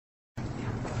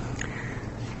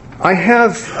I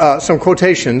have some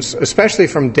quotations, especially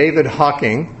from David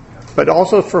Hocking, but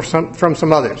also from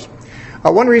some others.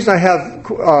 One reason I have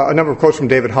a number of quotes from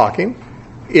David Hocking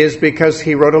is because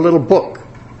he wrote a little book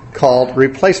called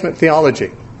Replacement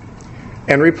Theology.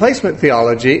 And replacement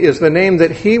theology is the name that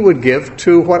he would give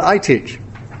to what I teach.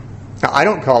 Now, I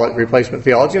don't call it replacement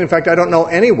theology. And in fact, I don't know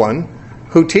anyone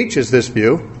who teaches this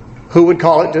view who would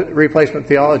call it replacement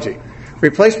theology.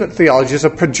 Replacement theology is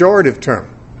a pejorative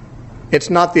term. It's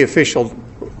not the official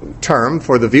term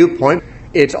for the viewpoint.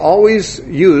 It's always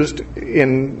used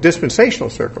in dispensational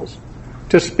circles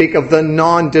to speak of the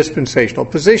non-dispensational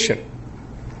position.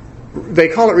 They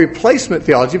call it replacement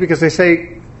theology because they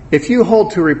say, if you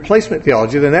hold to replacement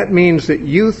theology, then that means that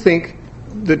you think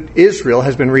that Israel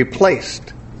has been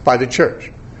replaced by the church.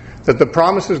 That the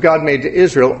promises God made to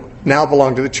Israel now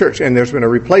belong to the church, and there's been a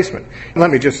replacement.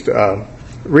 Let me just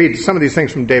read some of these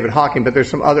things from David Hocking, but there's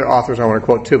some other authors I want to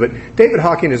quote too. But David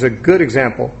Hocking is a good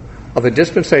example of a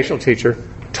dispensational teacher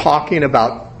talking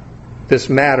about this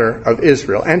matter of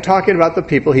Israel and talking about the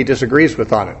people he disagrees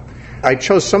with on it. I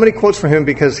chose so many quotes from him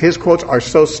because his quotes are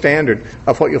so standard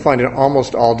of what you'll find in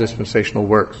almost all dispensational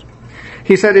works.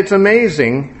 He said, "It's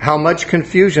amazing how much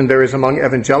confusion there is among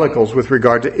evangelicals with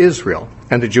regard to Israel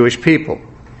and the Jewish people.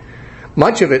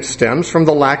 Much of it stems from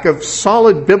the lack of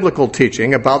solid biblical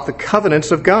teaching about the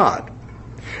covenants of God.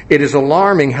 It is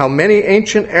alarming how many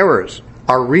ancient errors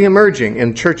are re-emerging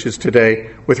in churches today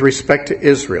with respect to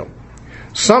Israel.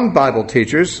 Some Bible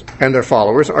teachers and their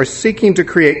followers are seeking to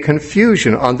create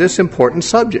confusion on this important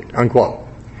subject," unquote.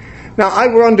 Now, I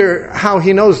wonder how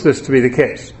he knows this to be the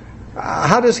case.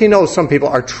 How does he know some people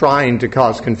are trying to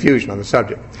cause confusion on the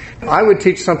subject? I would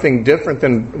teach something different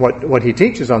than what he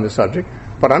teaches on the subject,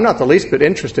 but I'm not the least bit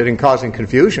interested in causing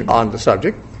confusion on the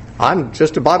subject. I'm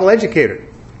just a Bible educator.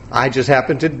 I just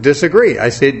happen to disagree. I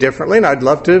see it differently, and I'd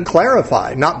love to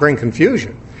clarify, not bring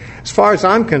confusion. As far as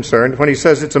I'm concerned, when he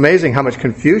says it's amazing how much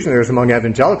confusion there is among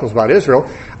evangelicals about Israel,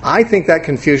 I think that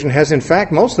confusion has in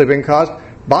fact mostly been caused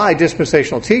by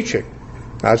dispensational teaching.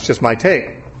 That's just my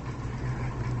take.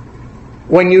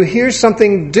 When you hear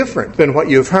something different than what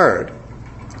you've heard,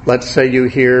 let's say you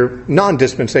hear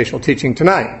non-dispensational teaching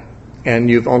tonight,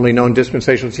 and you've only known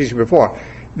dispensational teaching before,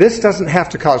 this doesn't have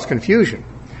to cause confusion.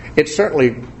 It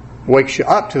certainly wakes you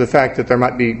up to the fact that there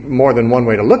might be more than one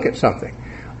way to look at something.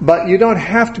 But you don't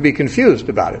have to be confused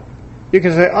about it. You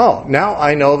can say, oh, now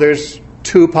I know there's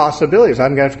two possibilities.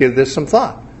 I'm going to have to give this some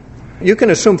thought. You can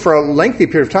assume for a lengthy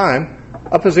period of time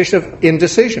a position of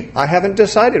indecision. I haven't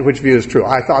decided which view is true.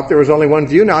 I thought there was only one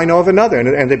view. Now I know of another.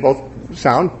 And they both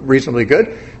sound reasonably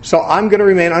good. So I'm going to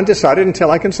remain undecided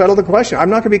until I can settle the question. I'm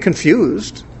not going to be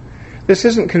confused. This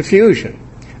isn't confusion.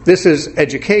 This is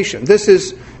education. This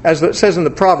is, as it says in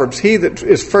the Proverbs, he that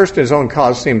is first in his own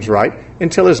cause seems right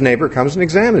until his neighbor comes and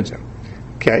examines him.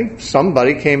 Okay,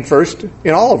 somebody came first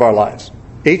in all of our lives.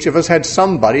 Each of us had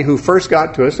somebody who first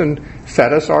got to us and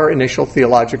fed us our initial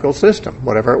theological system,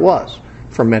 whatever it was.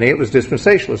 For many it was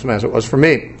dispensationalism, as it was for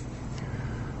me.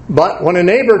 But when a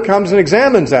neighbor comes and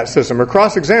examines that system or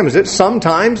cross-examines it,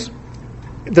 sometimes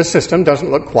the system doesn't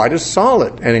look quite as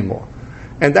solid anymore.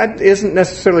 And that isn't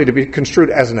necessarily to be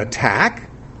construed as an attack,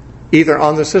 either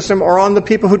on the system or on the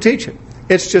people who teach it.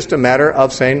 It's just a matter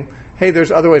of saying, hey,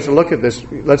 there's other ways to look at this.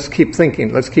 Let's keep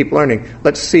thinking. Let's keep learning.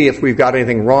 Let's see if we've got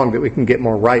anything wrong that we can get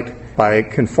more right by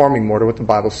conforming more to what the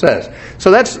Bible says.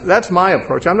 So that's my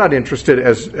approach. I'm not interested,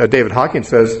 as David Hocking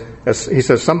says, as he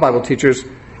says, some Bible teachers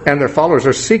and their followers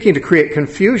are seeking to create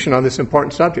confusion on this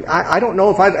important subject. I don't know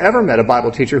if I've ever met a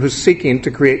Bible teacher who's seeking to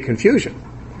create confusion.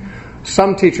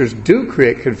 Some teachers do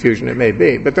create confusion, it may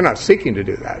be, but they're not seeking to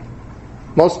do that.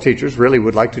 Most teachers really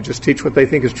would like to just teach what they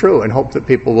think is true and hope that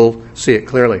people will see it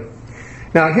clearly.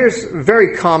 Now, here's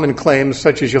very common claims,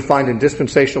 such as you'll find in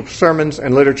dispensational sermons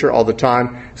and literature all the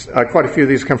time. Quite a few of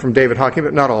these come from David Hocking,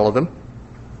 but not all of them.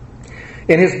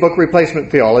 In his book,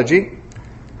 Replacement Theology,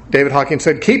 David Hocking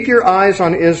said, "Keep your eyes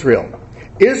on Israel.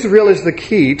 Israel is the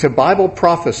key to Bible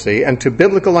prophecy and to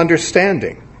biblical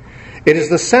understanding. It is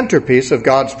the centerpiece of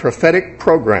God's prophetic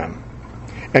program.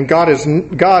 And God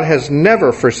has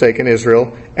never forsaken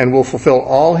Israel and will fulfill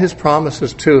all his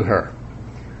promises to her."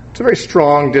 It's a very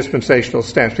strong dispensational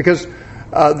stance, because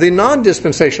the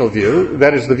non-dispensational view,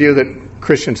 that is the view that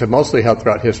Christians have mostly held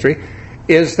throughout history,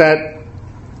 is that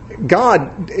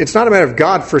it's not a matter of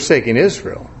God forsaking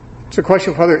Israel. It's a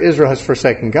question of whether Israel has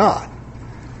forsaken God.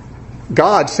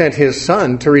 God sent his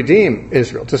Son to redeem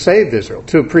Israel, to save Israel,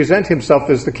 to present himself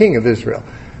as the King of Israel.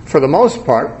 For the most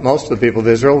part, most of the people of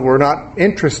Israel were not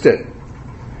interested.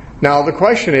 Now, the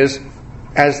question is,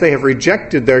 as they have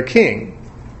rejected their king,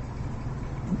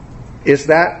 is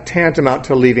that tantamount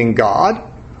to leaving God?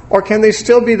 Or can they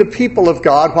still be the people of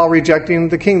God while rejecting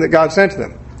the king that God sent to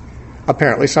them?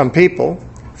 Apparently some people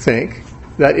think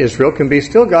that Israel can be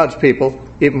still God's people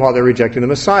even while they're rejecting the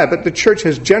Messiah. But the church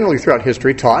has generally throughout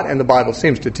history taught, and the Bible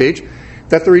seems to teach,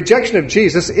 that the rejection of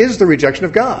Jesus is the rejection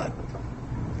of God.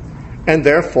 And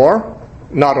therefore,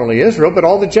 not only Israel, but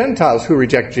all the Gentiles who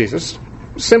reject Jesus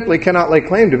simply cannot lay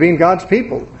claim to being God's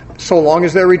people so long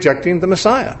as they're rejecting the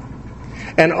Messiah.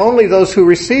 And only those who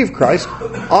receive Christ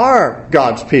are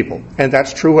God's people. And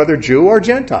that's true whether Jew or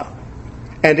Gentile.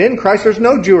 And in Christ there's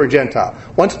no Jew or Gentile.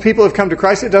 Once people have come to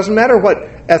Christ, it doesn't matter what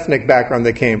ethnic background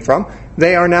they came from.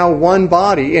 They are now one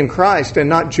body in Christ and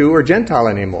not Jew or Gentile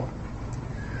anymore.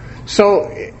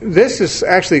 So this is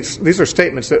actually, these are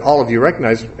statements that all of you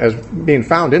recognize as being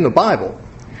found in the Bible.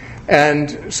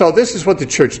 And so this is what the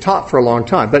church taught for a long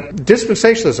time. But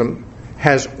dispensationalism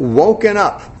has woken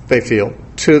up, they feel,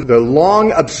 to the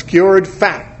long obscured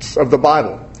facts of the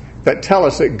Bible that tell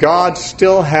us that God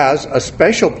still has a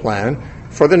special plan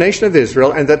for the nation of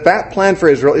Israel, and that plan for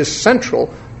Israel is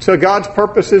central to God's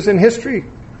purposes in history.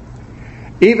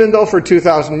 Even though for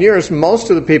 2,000 years most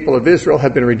of the people of Israel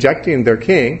have been rejecting their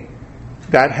king,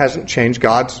 that hasn't changed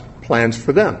God's plans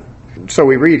for them. So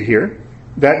we read here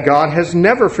that God has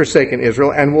never forsaken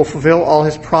Israel and will fulfill all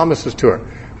his promises to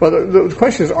her. Well, the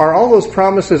question is, are all those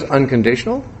promises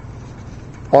unconditional?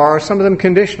 Or are some of them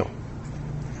conditional?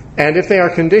 And if they are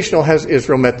conditional, has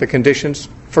Israel met the conditions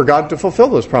for God to fulfill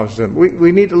those promises?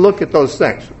 We need to look at those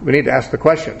things. We need to ask the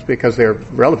questions because they're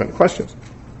relevant questions.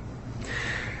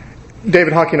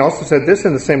 David Hawking also said this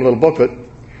in the same little booklet.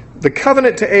 The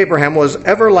covenant to Abraham was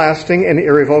everlasting and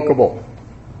irrevocable.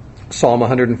 Psalm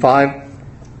 105,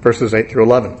 verses 8 through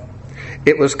 11.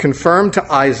 It was confirmed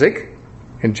to Isaac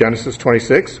in Genesis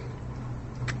 26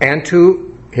 and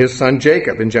to his son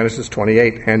Jacob in Genesis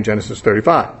 28 and Genesis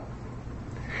 35.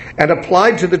 And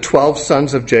applied to the 12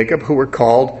 sons of Jacob who were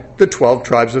called the 12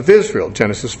 tribes of Israel,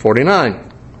 Genesis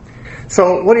 49.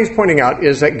 So what he's pointing out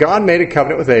is that God made a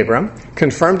covenant with Abraham,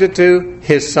 confirmed it to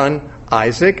his son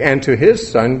Isaac and to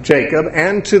his son Jacob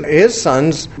and to his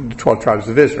sons, the 12 tribes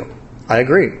of Israel. I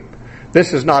agree.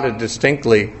 This is not a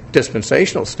distinctly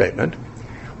dispensational statement,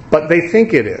 but they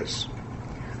think it is.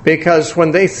 Because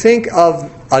when they think of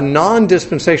a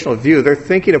non-dispensational view, they're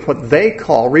thinking of what they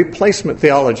call replacement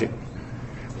theology.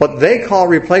 What they call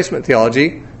replacement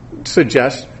theology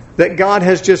suggests that God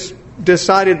has just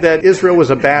decided that Israel was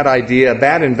a bad idea, a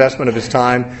bad investment of his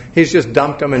time. He's just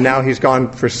dumped them and now he's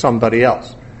gone for somebody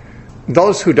else.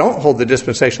 Those who don't hold the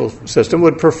dispensational system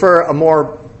would prefer a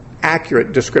more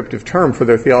accurate descriptive term for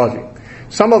their theology.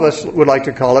 Some of us would like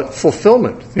to call it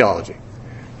fulfillment theology.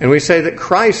 And we say that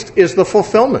Christ is the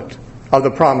fulfillment of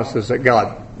the promises that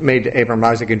God made to Abraham,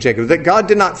 Isaac, and Jacob. That God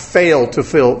did not fail to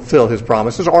fulfill his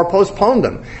promises or postpone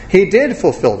them. He did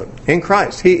fulfill them in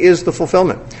Christ. He is the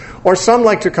fulfillment. Or some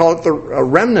like to call it the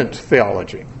remnant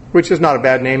theology, which is not a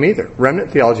bad name either.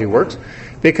 Remnant theology works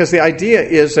because the idea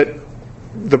is that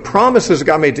the promises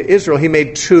God made to Israel, he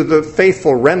made to the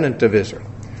faithful remnant of Israel.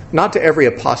 Not to every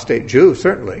apostate Jew,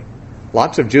 certainly.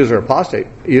 Lots of Jews are apostate.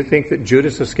 You think that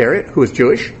Judas Iscariot, who is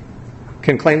Jewish,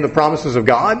 can claim the promises of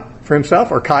God for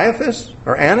himself? Or Caiaphas?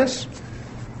 Or Annas?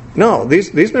 No,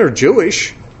 these men are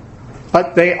Jewish,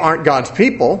 but they aren't God's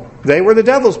people. They were the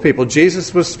devil's people.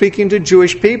 Jesus was speaking to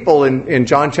Jewish people in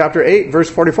John chapter 8, verse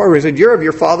 44, where he said, "You're of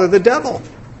your father the devil."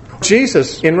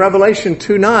 Jesus, in Revelation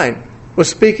 2:9, was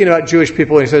speaking about Jewish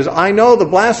people, and he says, "I know the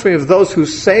blasphemy of those who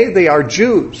say they are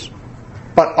Jews,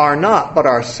 but are not, but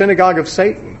are a synagogue of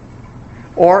Satan."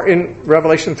 Or in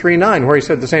Revelation 3:9, where he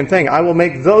said the same thing, "I will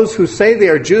make those who say they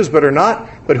are Jews but are not,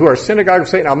 but who are synagogue of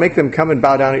Satan, I'll make them come and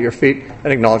bow down at your feet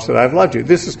and acknowledge that I have loved you."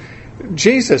 This is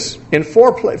Jesus in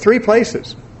three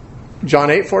places. John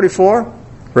 8:44,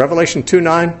 Revelation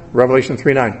 2:9, Revelation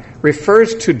 3:9,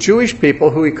 refers to Jewish people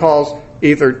who he calls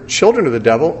either children of the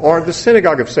devil or the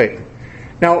synagogue of Satan.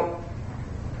 Now,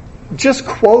 just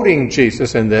quoting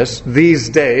Jesus in this these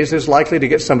days is likely to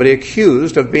get somebody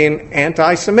accused of being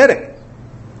anti-Semitic.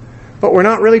 But we're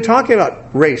not really talking about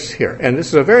race here. And this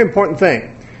is a very important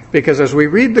thing, because as we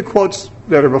read the quotes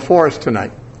that are before us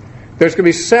tonight, there's going to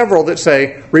be several that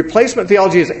say replacement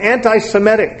theology is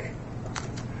anti-Semitic.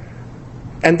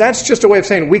 And that's just a way of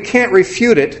saying we can't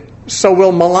refute it, so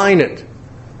we'll malign it.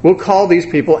 We'll call these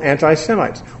people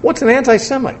anti-Semites. What's an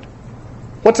anti-Semite?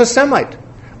 What's a Semite?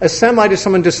 A Semite is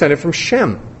someone descended from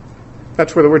Shem.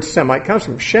 That's where the word Semite comes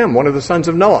from. Shem, one of the sons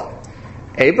of Noah.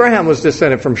 Abraham was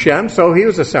descended from Shem, so he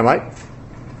was a Semite.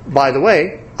 By the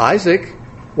way, Isaac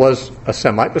was a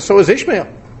Semite, but so was Ishmael.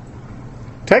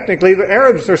 Technically, the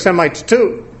Arabs are Semites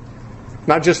too,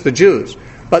 not just the Jews.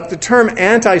 But the term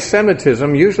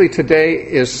anti-Semitism usually today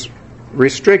is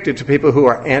restricted to people who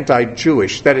are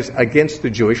anti-Jewish, that is, against the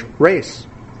Jewish race.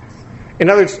 In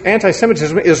other words,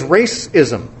 anti-Semitism is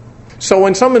racism. So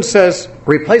when someone says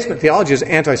replacement theology is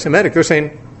anti-Semitic, they're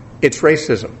saying it's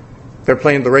racism. They're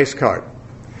playing the race card.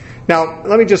 Now,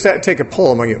 let me just take a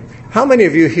poll among you. How many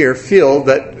of you here feel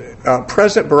that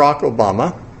President Barack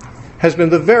Obama has been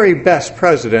the very best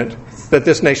president that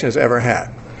this nation has ever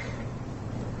had?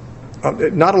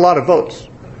 Not a lot of votes.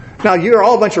 Now, you're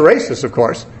all a bunch of racists, of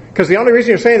course, because the only reason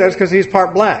you're saying that is because he's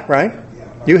part black, right?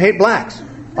 You hate blacks.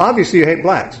 Obviously, you hate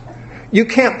blacks. You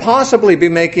can't possibly be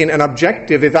making an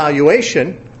objective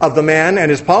evaluation of the man and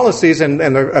his policies and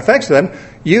the effects of them.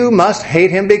 You must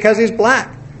hate him because he's black.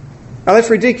 Now, that's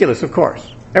ridiculous, of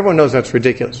course. Everyone knows that's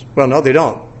ridiculous. Well, no, they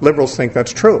don't. Liberals think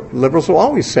that's true. Liberals will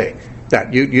always say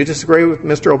that. You disagree with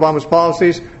Mr. Obama's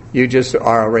policies, you just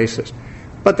are a racist.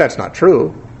 But that's not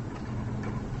true.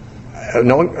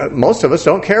 Most of us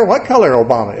don't care what color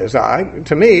Obama is.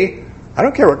 To me, I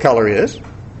don't care what color he is.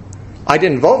 I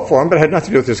didn't vote for him, but it had nothing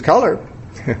to do with his color.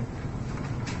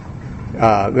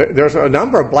 There's a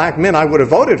number of black men I would have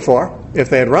voted for if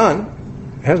they had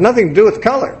run. It has nothing to do with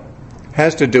color. It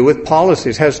has to do with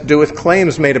policies. It has to do with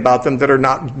claims made about them that are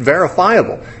not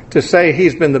verifiable. To say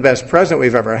he's been the best president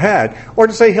we've ever had, or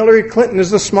to say Hillary Clinton is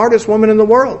the smartest woman in the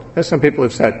world, as some people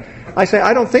have said. I say,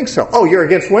 I don't think so. Oh, you're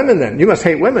against women then. You must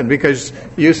hate women because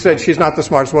you said she's not the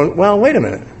smartest woman. Well, wait a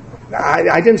minute.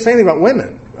 I didn't say anything about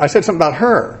women. I said something about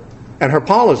her and her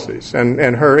policies and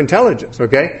her intelligence,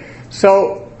 okay?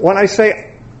 So when I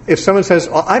say, if someone says,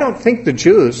 oh, I don't think the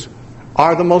Jews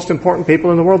are the most important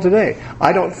people in the world today.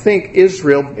 I don't think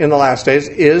Israel in the last days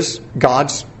is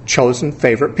God's chosen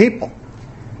favorite people.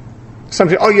 Some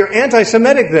say, oh, you're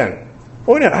anti-Semitic then.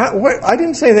 Oh, no, I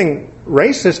didn't say anything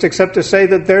racist except to say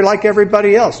that they're like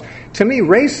everybody else. To me,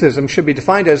 racism should be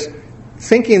defined as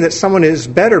thinking that someone is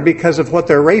better because of what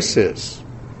their race is.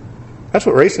 That's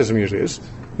what racism usually is.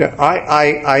 Yeah,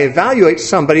 I evaluate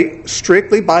somebody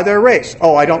strictly by their race.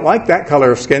 Oh, I don't like that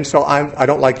color of skin, so I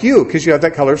don't like you because you have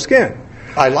that color of skin.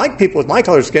 I like people with my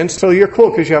color of skin, so you're cool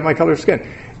because you have my color of skin.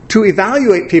 To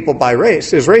evaluate people by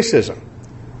race is racism.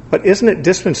 But isn't it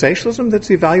dispensationalism that's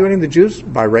evaluating the Jews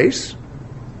by race?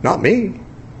 Not me.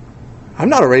 I'm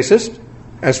not a racist.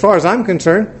 As far as I'm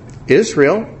concerned,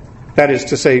 Israel, that is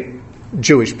to say,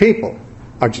 Jewish people,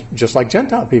 are just like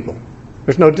Gentile people.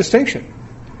 There's no distinction.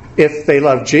 If they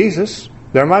love Jesus,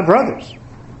 they're my brothers.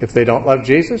 If they don't love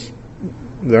Jesus,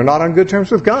 they're not on good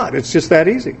terms with God. It's just that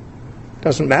easy.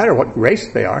 Doesn't matter what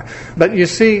race they are. But you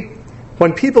see,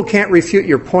 when people can't refute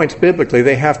your points biblically,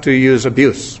 they have to use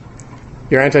abuse.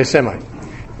 You're anti-Semite.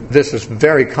 This is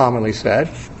very commonly said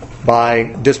by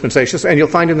dispensationalists, and you'll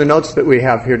find in the notes that we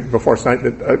have here before tonight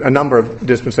that a number of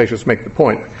dispensationalists make the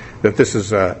point that this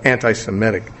is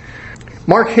anti-Semitic.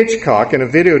 Mark Hitchcock, in a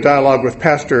video dialogue with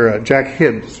Pastor Jack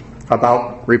Hibbs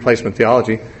about replacement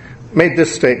theology, made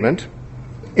this statement.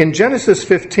 In Genesis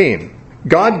 15,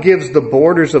 God gives the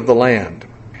borders of the land.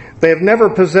 They have never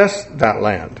possessed that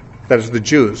land. That is, the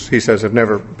Jews, he says, have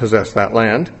never possessed that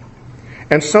land.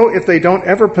 And so if they don't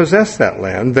ever possess that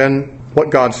land, then what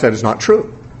God said is not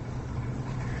true.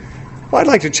 Well, I'd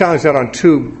like to challenge that on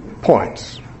 2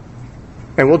 points.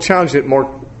 And we'll challenge it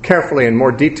more carefully and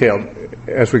more detailed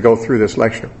as we go through this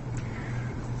lecture.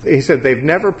 He said they've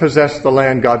never possessed the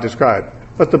land God described.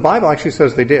 But the Bible actually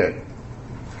says they did.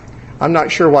 I'm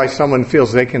not sure why someone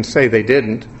feels they can say they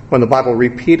didn't when the Bible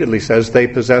repeatedly says they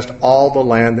possessed all the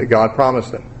land that God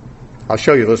promised them. I'll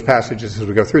show you those passages as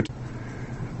we go through.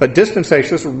 But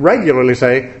dispensationalists regularly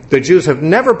say the Jews have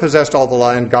never possessed all the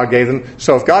land God gave them,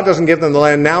 so if God doesn't give them the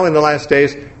land now in the last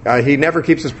days, he never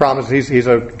keeps his promises. He's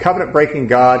a covenant-breaking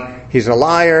God. He's a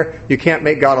liar. You can't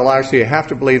make God a liar, so you have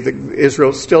to believe that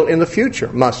Israel still in the future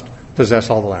must possess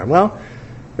all the land. Well,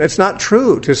 it's not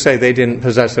true to say they didn't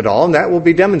possess it all, and that will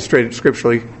be demonstrated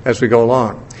scripturally as we go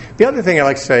along. The other thing I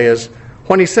like to say is,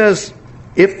 when he says,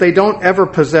 if they don't ever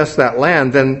possess that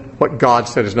land, then what God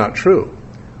said is not true.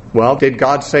 Well, did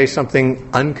God say something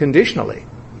unconditionally?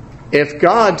 If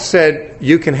God said,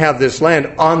 you can have this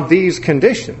land on these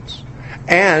conditions,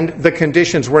 and the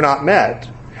conditions were not met,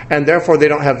 and therefore they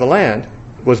don't have the land,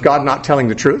 was God not telling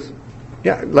the truth?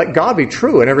 Yeah, let God be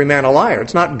true and every man a liar.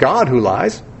 It's not God who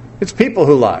lies. It's people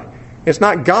who lie. It's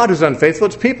not God who's unfaithful.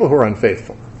 It's people who are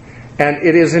unfaithful. And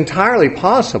it is entirely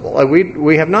possible.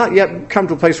 We have not yet come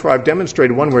to a place where I've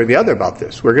demonstrated one way or the other about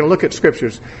this. We're going to look at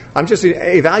scriptures. I'm just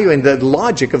evaluating the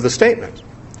logic of the statement.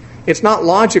 It's not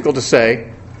logical to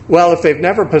say, well, if they've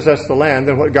never possessed the land,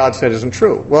 then what God said isn't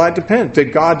true. Well, that depends.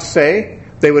 Did God say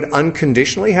they would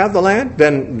unconditionally have the land?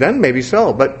 Then maybe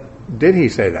so. But did he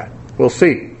say that? We'll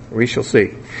see. We shall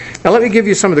see. Now let me give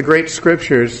you some of the great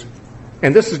scriptures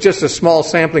And this is just a small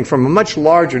sampling from a much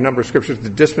larger number of scriptures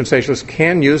that dispensationalists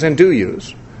can use and do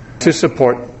use to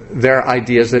support their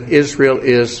ideas that Israel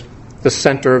is the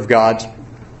center of God's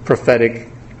prophetic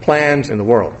plans in the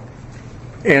world.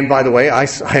 And by the way, I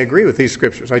agree with these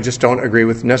scriptures. I just don't agree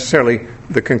with necessarily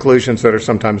the conclusions that are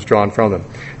sometimes drawn from them.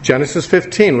 Genesis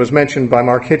 15 was mentioned by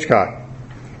Mark Hitchcock.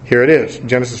 Here it is,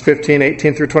 Genesis 15,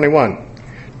 18 through 21.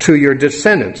 To your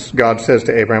descendants, God says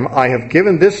to Abraham, I have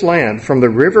given this land from the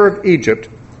river of Egypt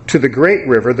to the great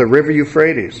river, the river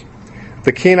Euphrates.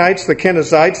 The Kenites, the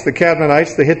Kenizzites, the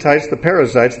Cadmonites, the Hittites, the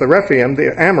Perizzites, the Rephaim,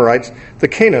 the Amorites, the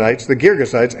Canaanites, the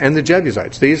Girgashites, and the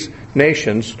Jebusites. These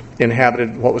nations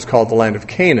inhabited what was called the land of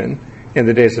Canaan in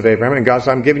the days of Abraham. And God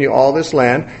said, I'm giving you all this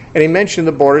land. And he mentioned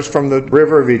the borders from the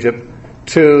river of Egypt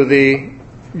to the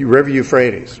river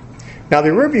Euphrates. Now,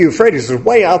 the river Euphrates is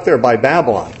way out there by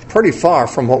Babylon, pretty far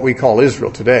from what we call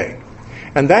Israel today.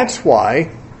 And that's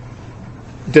why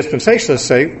dispensationalists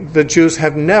say the Jews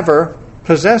have never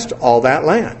possessed all that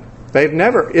land.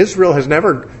 Israel has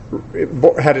never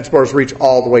had its borders reach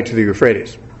all the way to the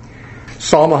Euphrates.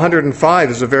 Psalm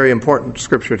 105 is a very important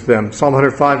scripture to them. Psalm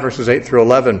 105, verses 8 through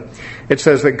 11. It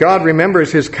says that God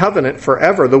remembers his covenant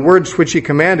forever, the words which he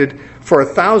commanded for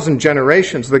 1,000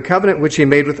 generations, the covenant which he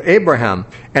made with Abraham,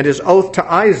 and his oath to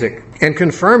Isaac, and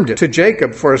confirmed it to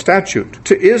Jacob for a statute,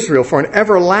 to Israel for an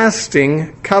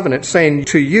everlasting covenant, saying,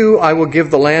 to you I will give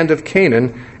the land of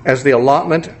Canaan as the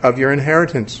allotment of your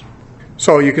inheritance.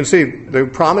 So you can see the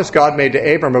promise God made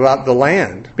to Abram about the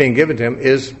land being given to him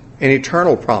is an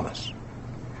eternal promise.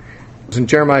 In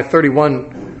Jeremiah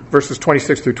 31, verses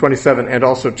 26 through 27, and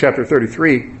also chapter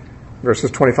 33,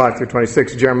 verses 25 through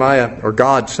 26, Jeremiah, or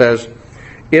God, says,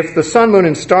 if the sun, moon,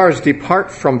 and stars depart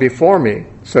from before me,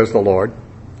 says the Lord,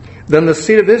 then the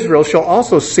seed of Israel shall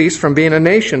also cease from being a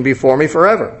nation before me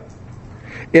forever.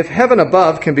 If heaven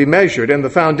above can be measured, and the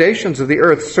foundations of the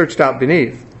earth searched out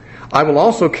beneath, I will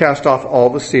also cast off all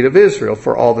the seed of Israel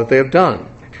for all that they have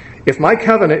done. If my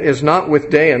covenant is not with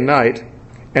day and night,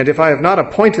 and if I have not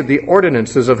appointed the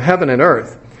ordinances of heaven and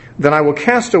earth, then I will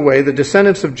cast away the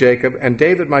descendants of Jacob and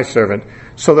David my servant,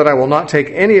 so that I will not take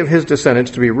any of his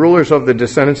descendants to be rulers of the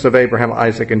descendants of Abraham,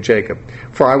 Isaac, and Jacob.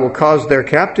 For I will cause their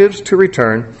captives to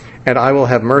return, and I will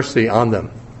have mercy on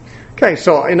them. Okay,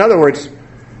 so in other words,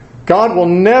 God will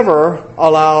never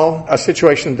allow a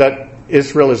situation that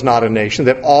Israel is not a nation,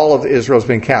 that all of Israel has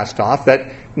been cast off,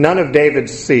 that none of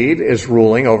David's seed is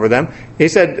ruling over them. He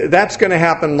said that's going to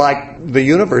happen like the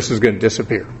universe is going to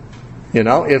disappear. You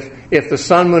know, if the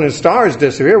sun, moon, and stars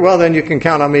disappear, well, then you can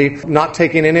count on me not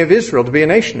taking any of Israel to be a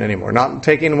nation anymore, not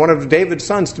taking one of David's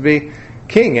sons to be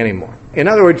king anymore. In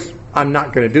other words, I'm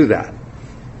not going to do that.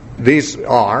 These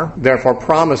are, therefore,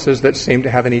 promises that seem to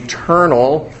have an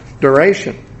eternal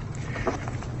duration.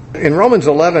 In Romans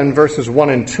 11, verses 1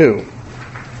 and 2,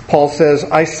 Paul says,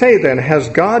 I say then, has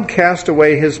God cast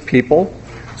away his people?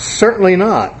 Certainly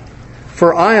not.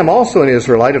 For I am also an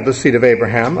Israelite of the seed of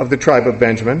Abraham, of the tribe of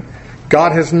Benjamin.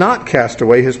 God has not cast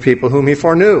away his people whom he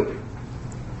foreknew.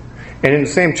 And in the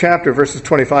same chapter, verses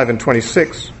 25 and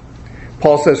 26,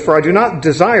 Paul says, for I do not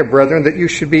desire, brethren, that you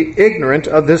should be ignorant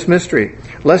of this mystery,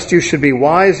 lest you should be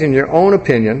wise in your own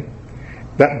opinion,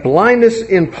 that blindness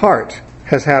in part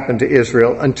has happened to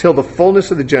Israel until the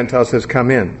fullness of the Gentiles has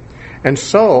come in. And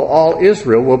so all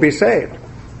Israel will be saved.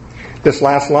 This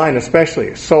last line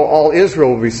especially, so all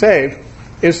Israel will be saved,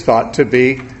 is thought to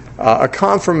be a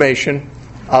confirmation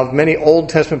of many Old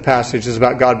Testament passages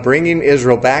about God bringing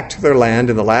Israel back to their land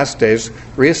in the last days,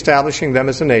 reestablishing them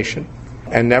as a nation,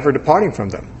 and never departing from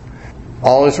them.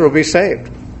 All Israel will be saved,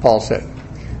 Paul said.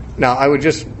 Now, I would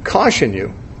just caution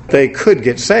you, they could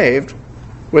get saved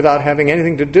without having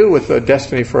anything to do with the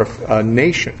destiny for a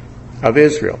nation of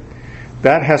Israel.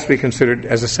 That has to be considered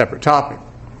as a separate topic.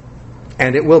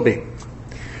 And it will be.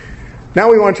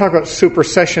 Now we want to talk about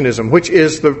supersessionism, which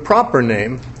is the proper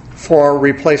name for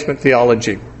replacement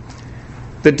theology.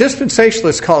 The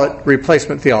dispensationalists call it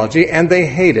replacement theology, and they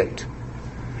hate it.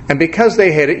 And because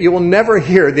they hate it, you will never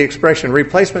hear the expression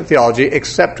replacement theology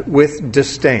except with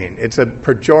disdain. It's a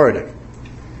pejorative.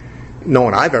 No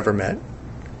one I've ever met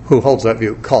who holds that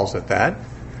view calls it that.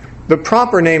 The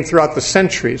proper name throughout the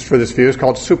centuries for this view is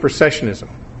called supersessionism,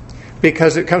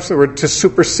 because it comes from the word to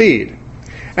supersede.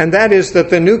 And that is that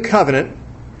the new covenant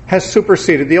has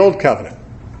superseded the old covenant.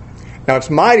 Now, it's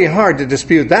mighty hard to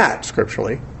dispute that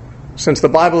scripturally, since the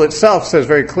Bible itself says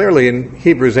very clearly in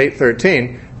Hebrews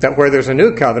 8:13 that where there's a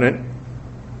new covenant,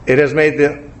 it has made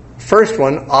the first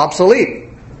one obsolete.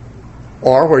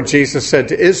 Or where Jesus said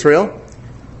to Israel,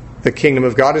 the kingdom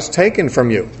of God is taken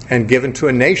from you and given to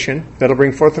a nation that'll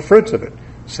bring forth the fruits of it.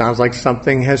 Sounds like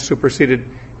something has superseded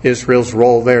Israel's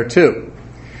role there too.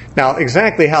 Now,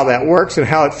 exactly how that works and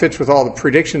how it fits with all the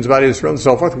predictions about Israel and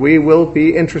so forth, we will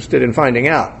be interested in finding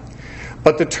out.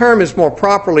 But the term is more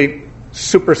properly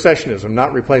supersessionism,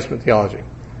 not replacement theology.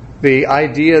 The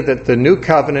idea that the New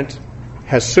Covenant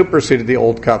has superseded the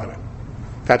Old Covenant.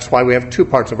 That's why we have two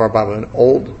parts of our Bible, an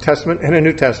Old Testament and a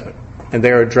New Testament. And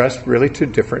they are addressed really to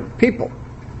different people.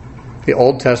 The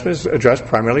Old Testament is addressed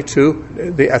primarily to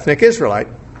the ethnic Israelite.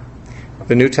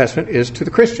 The New Testament is to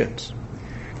the Christians.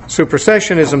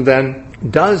 Supersessionism then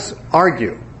does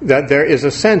argue that there is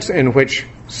a sense in which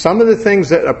some of the things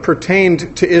that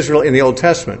pertained to Israel in the Old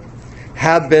Testament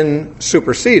have been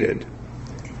superseded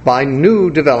by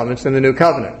new developments in the New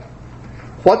Covenant.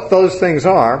 What those things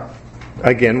are,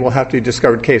 again, will have to be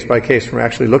discovered case by case from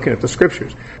actually looking at the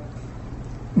Scriptures.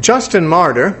 Justin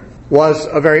Martyr was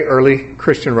a very early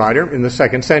Christian writer in the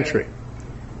 2nd century,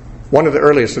 one of the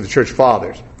earliest of the Church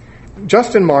Fathers.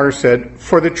 Justin Martyr said,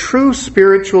 "For the true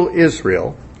spiritual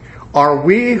Israel are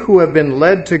we who have been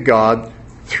led to God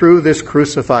through this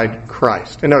crucified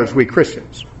Christ." In other words, we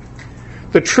Christians.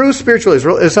 The true spiritual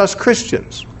Israel is us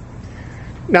Christians.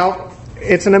 Now,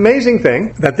 it's an amazing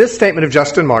thing that this statement of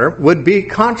Justin Martyr would be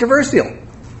controversial,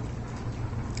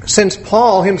 since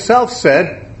Paul himself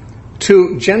said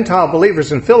to Gentile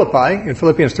believers in Philippi, in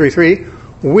Philippians 3:3,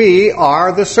 "We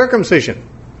are the circumcision."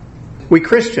 We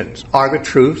Christians are the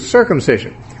true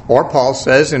circumcision. Or Paul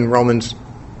says in Romans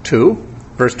 2,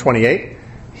 verse 28,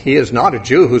 "He is not a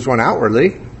Jew who's one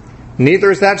outwardly,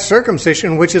 neither is that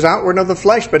circumcision which is outward of the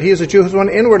flesh, but he is a Jew who's one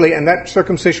inwardly, and that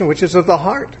circumcision which is of the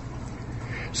heart."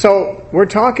 So we're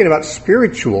talking about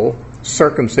spiritual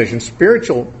circumcision,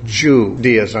 spiritual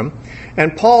Judaism,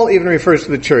 and Paul even refers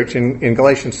to the church in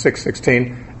Galatians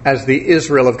 6:16 as the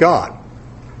Israel of God.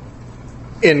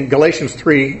 In Galatians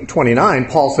 3:29,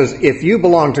 Paul says, "If you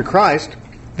belong to Christ,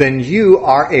 then you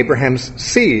are Abraham's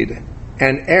seed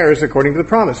and heirs according to the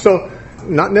promise." So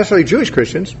not necessarily Jewish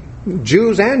Christians,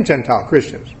 Jews and Gentile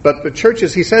Christians. But the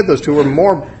churches, he said those two were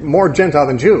more Gentile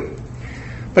than Jew.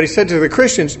 But he said to the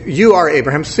Christians, "You are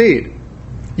Abraham's seed.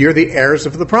 You're the heirs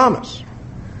of the promise.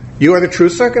 You are the true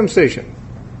circumcision.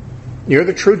 You're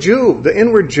the true Jew, the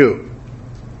inward Jew."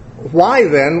 Why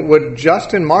then would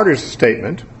Justin Martyr's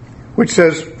statement, which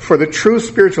says, "For the true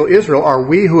spiritual Israel are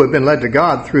we who have been led to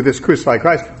God through this crucified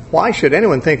Christ," why should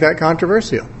anyone think that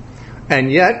controversial?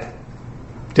 And yet,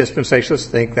 dispensationalists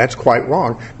think that's quite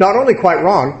wrong. Not only quite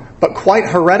wrong, but quite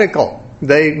heretical.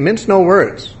 They mince no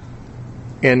words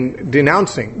in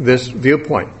denouncing this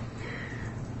viewpoint.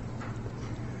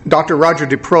 Dr. Roger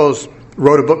DeProse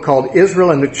wrote a book called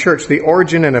Israel and the Church, The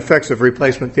Origin and Effects of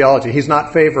Replacement Theology. He's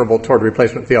not favorable toward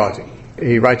replacement theology.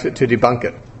 He writes it to debunk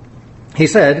it. He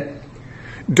said,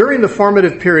 "During the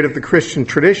formative period of the Christian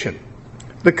tradition,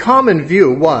 the common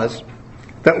view was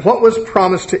that what was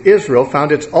promised to Israel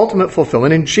found its ultimate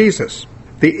fulfillment in Jesus,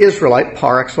 the Israelite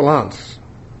par excellence.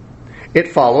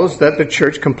 It follows that the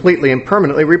church completely and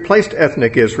permanently replaced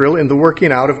ethnic Israel in the working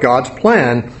out of God's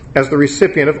plan as the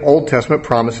recipient of Old Testament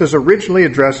promises originally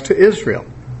addressed to Israel.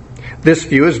 This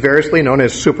view is variously known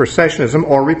as supersessionism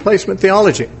or replacement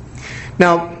theology."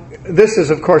 Now, this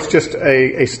is, of course, just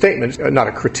a statement, not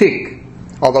a critique,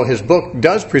 although his book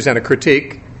does present a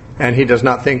critique, and he does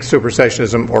not think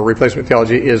supersessionism or replacement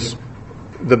theology is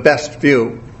the best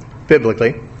view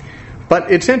biblically. But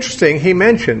it's interesting, he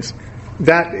mentions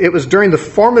that it was during the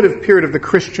formative period of the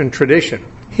Christian tradition.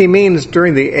 He means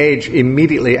during the age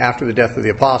immediately after the death of the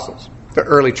apostles, the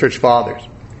early church fathers.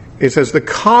 It says the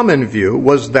common view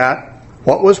was that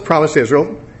what was promised to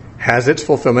Israel has its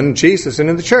fulfillment in Jesus and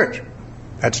in the church.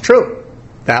 That's true.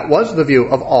 That was the view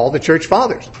of all the church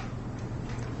fathers.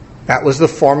 That was the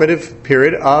formative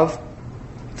period of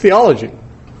theology.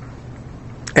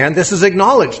 And this is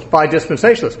acknowledged by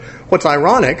dispensationalists. What's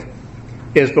ironic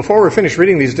is before we're finished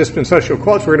reading these dispensational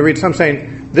quotes, we're going to read some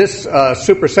saying this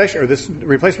supersession or this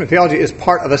replacement theology is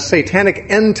part of a satanic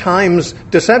end times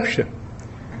deception.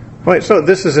 Right, so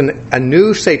this is a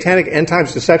new satanic end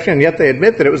times deception, and yet they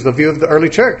admit that it was the view of the early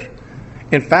church.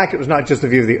 In fact, it was not just the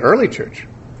view of the early church.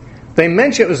 They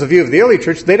mention it was the view of the early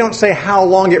church. They don't say how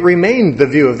long it remained the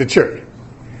view of the church.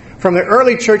 From the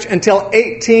early church until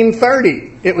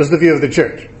 1830, it was the view of the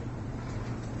church.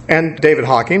 And David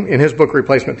Hawking, in his book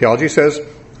Replacement Theology, says,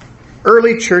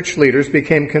 "Early church leaders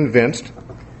became convinced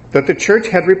that the church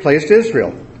had replaced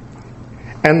Israel,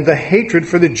 and the hatred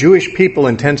for the Jewish people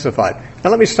intensified." Now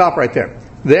let me stop right there.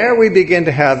 There we begin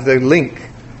to have the link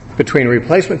between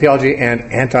replacement theology and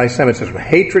anti-Semitism,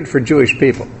 hatred for Jewish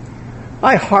people.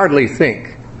 I hardly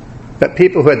think that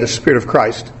people who had the Spirit of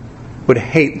Christ would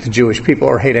hate the Jewish people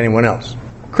or hate anyone else.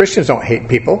 Christians don't hate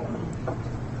people.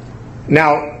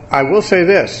 Now, I will say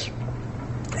this.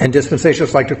 And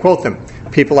dispensationalists like to quote them.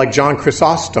 People like John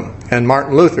Chrysostom and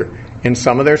Martin Luther, in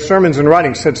some of their sermons and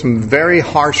writings, said some very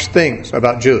harsh things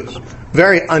about Jews.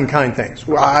 Very unkind things.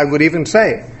 Well, I would even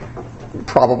say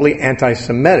probably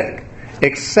anti-Semitic.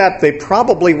 Except they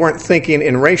probably weren't thinking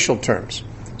in racial terms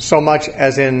so much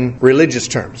as in religious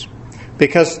terms.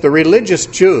 Because the religious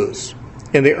Jews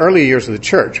in the early years of the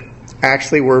church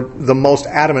actually were the most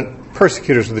adamant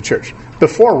persecutors of the church.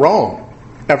 Before Rome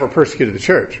ever persecuted the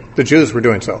church, the Jews were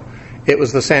doing so. It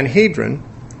was the Sanhedrin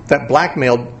that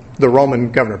blackmailed the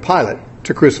Roman governor Pilate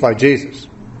to crucify Jesus.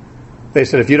 They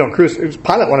said, if you don't crucify...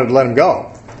 Pilate wanted to let him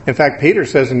go. In fact, Peter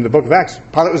says in the book of Acts,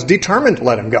 Pilate was determined to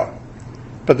let him go.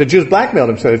 But the Jews blackmailed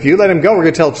him, said, if you let him go, we're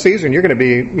going to tell Caesar, and you're going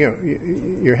to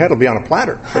be, your head will be on a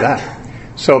platter for that.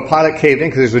 So Pilate caved in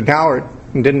because he was a coward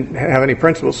and didn't have any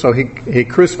principles, so he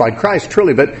crucified Christ,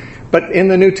 truly. But in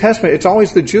the New Testament, it's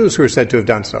always the Jews who are said to have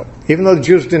done so. Even though the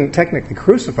Jews didn't technically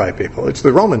crucify people, it's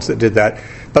the Romans that did that.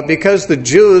 But because the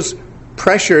Jews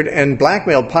pressured and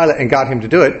blackmailed Pilate and got him to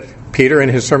do it, Peter in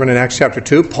his sermon in Acts chapter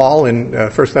 2, Paul in 1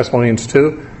 Thessalonians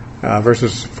 2,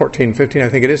 verses 14, 15, I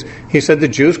think it is, he said the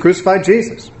Jews crucified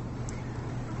Jesus.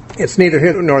 It's neither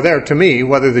here nor there to me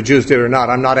whether the Jews did or not.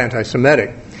 I'm not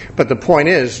anti-Semitic. But the point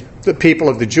is, the people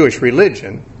of the Jewish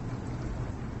religion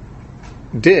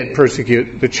did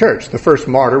persecute the church. The first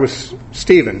martyr was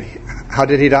Stephen. How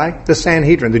did he die? The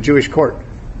Sanhedrin, the Jewish court,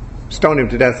 stoned him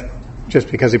to death just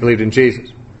because he believed in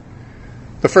Jesus.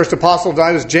 The first apostle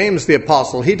died was James the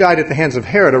apostle. He died at the hands of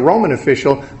Herod, a Roman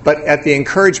official, but at the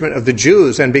encouragement of the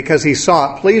Jews. And because he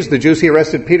saw it pleased the Jews, he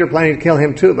arrested Peter, planning to kill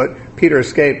him too. But Peter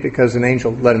escaped because an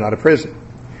angel let him out of prison.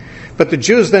 But the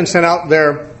Jews then sent out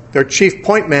their chief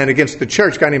point man against the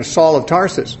church, a guy named Saul of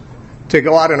Tarsus, to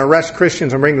go out and arrest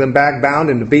Christians and bring them back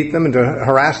bound and to beat them and to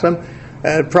harass them.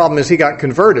 The problem is he got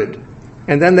converted.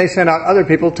 And then they sent out other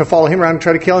people to follow him around and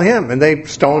try to kill him. And they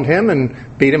stoned him and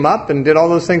beat him up and did all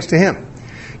those things to him.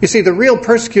 You see, the real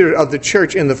persecutor of the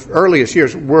church in the earliest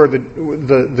years were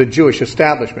the Jewish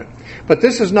establishment. But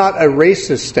this is not a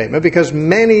racist statement because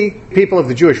many people of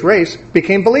the Jewish race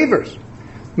became believers.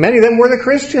 Many of them were the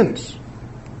Christians.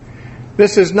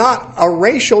 This is not a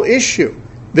racial issue.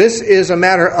 This is a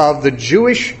matter of the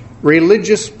Jewish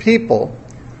religious people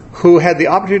who had the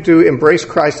opportunity to embrace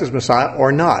Christ as Messiah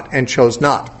or not, and chose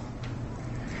not.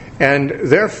 And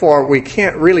therefore, we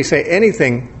can't really say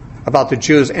anything about the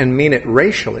Jews and mean it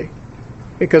racially,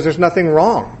 because there's nothing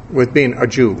wrong with being a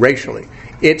Jew racially.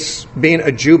 It's being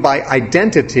a Jew by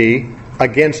identity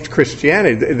against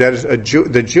Christianity. That is,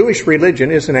 the Jewish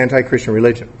religion is an anti-Christian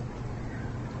religion.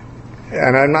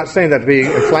 And I'm not saying that to be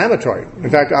inflammatory. In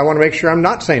fact, I want to make sure I'm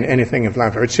not saying anything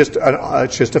inflammatory. It's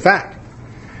just a fact.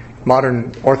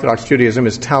 Modern Orthodox Judaism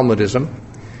is Talmudism.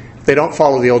 They don't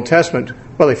follow the Old Testament.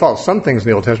 Well, they follow some things in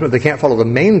the Old Testament. They can't follow the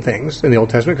main things in the Old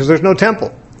Testament because there's no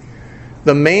temple.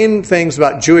 The main things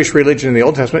about Jewish religion in the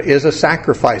Old Testament is a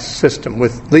sacrifice system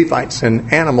with Levites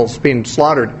and animals being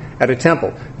slaughtered at a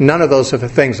temple. None of those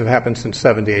things have happened since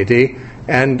 70 AD,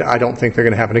 and I don't think they're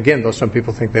going to happen again, though some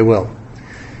people think they will.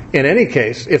 In any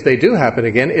case, if they do happen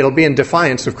again, it'll be in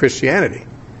defiance of Christianity.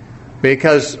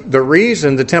 Because the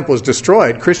reason the temple was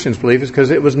destroyed, Christians believe, is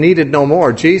because it was needed no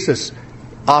more. Jesus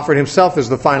offered himself as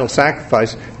the final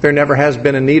sacrifice. There never has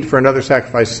been a need for another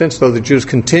sacrifice since, though the Jews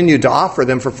continued to offer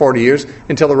them for 40 years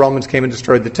until the Romans came and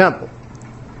destroyed the temple.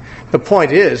 The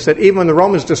point is that even when the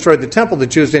Romans destroyed the temple, the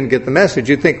Jews didn't get the message.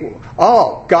 You'd think,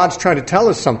 oh, God's trying to tell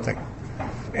us something.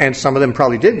 And some of them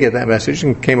probably did get that message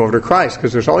and came over to Christ,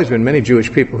 because there's always been many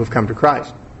Jewish people who've come to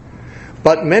Christ.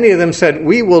 But many of them said,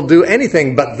 we will do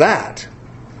anything but that.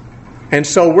 And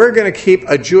so we're going to keep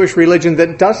a Jewish religion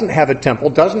that doesn't have a temple,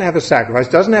 doesn't have a sacrifice,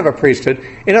 doesn't have a priesthood.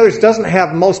 In other words, doesn't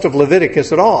have most of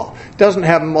Leviticus at all. Doesn't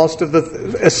have most of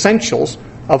the essentials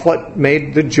of what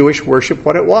made the Jewish worship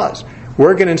what it was.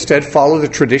 We're going to instead follow the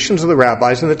traditions of the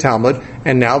rabbis and the Talmud,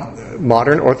 and now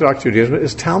modern Orthodox Judaism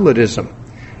is Talmudism.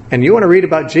 And you want to read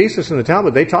about Jesus in the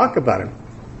Talmud, they talk about him.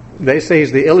 They say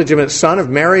he's the illegitimate son of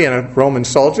Mary and a Roman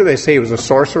soldier. They say he was a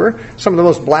sorcerer. Some of the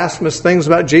most blasphemous things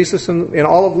about Jesus in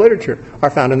all of literature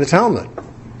are found in the Talmud.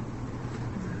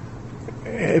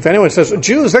 If anyone says,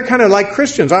 Jews, they're kind of like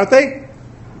Christians, aren't they?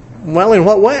 Well, in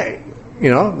what way?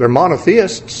 You know, they're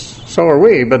monotheists, so are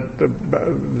we, but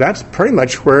that's pretty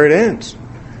much where it ends.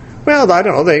 Well, I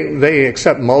don't know, they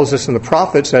accept Moses and the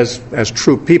prophets as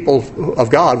true people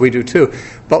of God. We do too.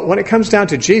 But when it comes down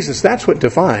to Jesus, that's what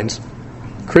defines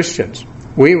Christians.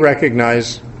 We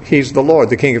recognize he's the Lord,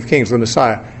 the King of Kings, the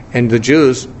Messiah. And the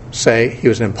Jews say he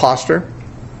was an imposter,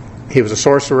 he was a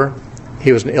sorcerer,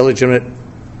 he was an illegitimate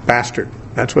bastard.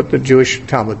 That's what the Jewish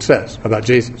Talmud says about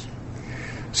Jesus.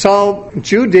 So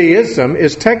Judaism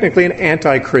is technically an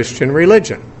anti-Christian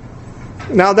religion.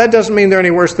 Now, that doesn't mean they're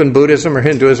any worse than Buddhism or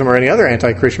Hinduism or any other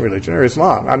anti-Christian religion or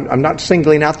Islam. I'm not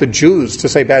singling out the Jews to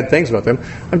say bad things about them.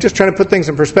 I'm just trying to put things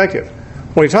in perspective.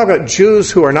 When we talk about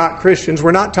Jews who are not Christians,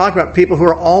 we're not talking about people who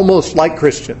are almost like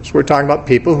Christians. We're talking about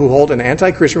people who hold an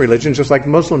anti-Christian religion just like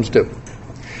Muslims do.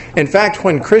 In fact,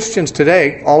 when Christians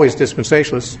today, always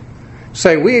dispensationalists,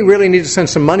 say we really need to send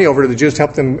some money over to the Jews to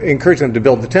help them, encourage them to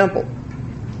build the temple.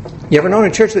 You ever known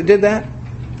a church that did that?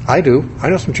 I do. I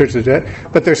know some churches that do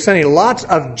that. But they're sending lots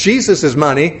of Jesus'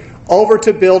 money over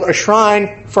to build a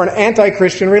shrine for an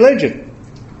anti-Christian religion.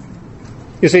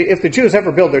 You see, if the Jews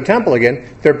ever build their temple again,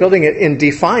 they're building it in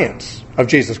defiance of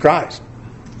Jesus Christ.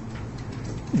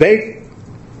 They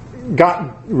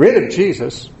got rid of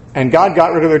Jesus, and God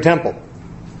got rid of their temple.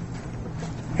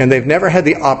 And they've never had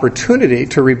the opportunity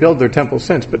to rebuild their temple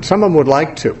since, but some of them would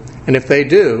like to. And if they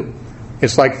do,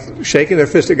 it's like shaking their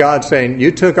fist at God saying,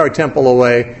 you took our temple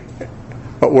away,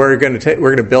 but we're going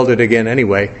to build it again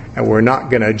anyway, and we're not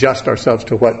going to adjust ourselves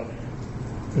to what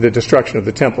the destruction of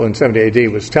the temple in 70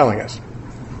 AD was telling us.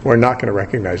 We're not going to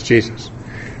recognize Jesus.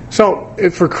 So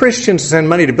for Christians to send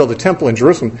money to build a temple in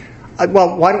Jerusalem,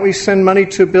 well, why don't we send money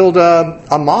to build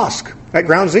a mosque at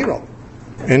Ground Zero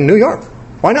in New York?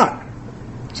 Why not?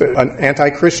 It's an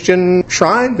anti-Christian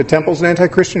shrine. The temple's an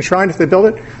anti-Christian shrine if they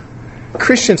build it.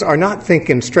 Christians are not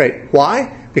thinking straight.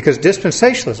 Why? Because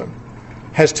dispensationalism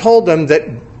has told them that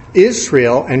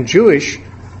Israel and Jewish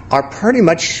are pretty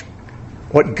much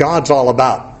what God's all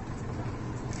about.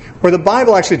 Where the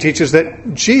Bible actually teaches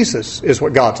that Jesus is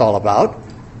what God's all about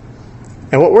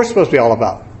and what we're supposed to be all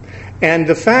about. And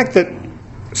the fact that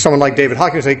someone like David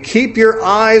Hawkins say, keep your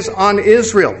eyes on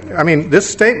Israel. I mean, this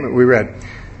statement we read,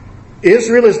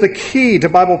 Israel is the key to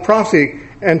Bible prophecy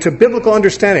and to biblical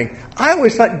understanding. I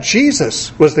always thought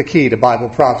Jesus was the key to Bible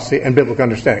prophecy and biblical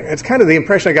understanding. It's kind of the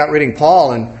impression I got reading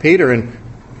Paul and Peter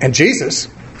and Jesus.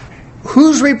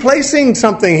 Who's replacing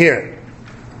something here?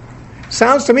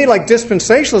 Sounds to me like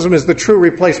dispensationalism is the true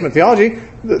replacement theology.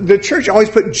 The church always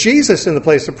put Jesus in the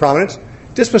place of prominence.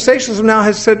 Dispensationalism now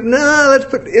has said, no, let's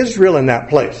put Israel in that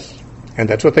place. And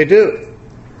that's what they do.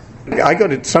 I go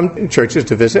to some churches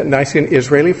to visit and I see an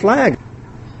Israeli flag.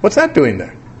 What's that doing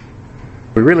there?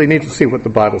 We really need to see what the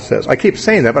Bible says. I keep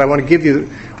saying that, but I want to give you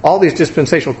all these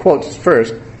dispensational quotes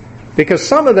first, because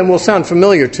some of them will sound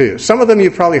familiar to you. Some of them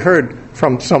you've probably heard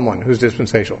from someone who's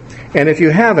dispensational. And if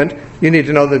you haven't, you need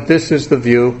to know that this is the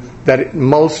view that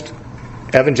most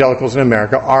evangelicals in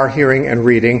America are hearing and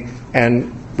reading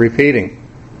and repeating.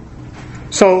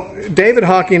 So David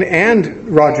Hawking and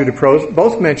Roger DuProse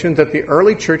both mentioned that the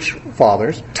early church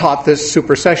fathers taught this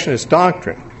supersessionist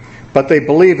doctrine. But they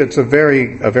believe it's a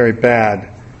very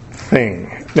bad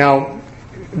thing. Now,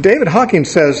 David Hawking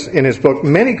says in his book,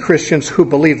 many Christians who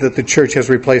believe that the church has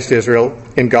replaced Israel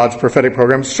in God's prophetic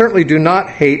program certainly do not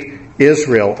hate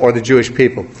Israel or the Jewish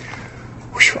people.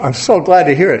 I'm so glad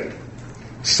to hear it.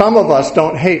 Some of us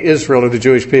don't hate Israel or the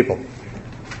Jewish people.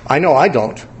 I know I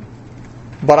don't.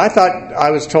 But I thought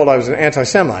I was told I was an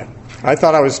anti-Semite. I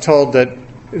thought I was told that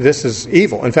this is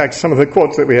evil. In fact, some of the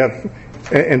quotes that we have,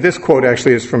 and this quote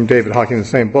actually is from David Hawking in the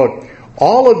same book,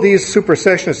 all of these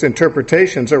supersessionist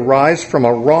interpretations arise from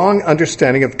a wrong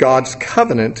understanding of God's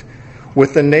covenant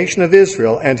with the nation of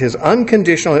Israel and his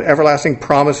unconditional and everlasting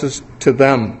promises to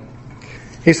them.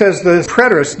 He says the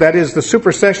preterist, that is the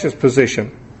supersessionist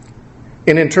position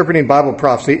in interpreting Bible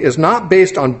prophecy, is not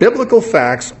based on biblical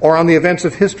facts or on the events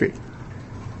of history.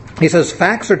 He says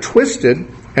facts are twisted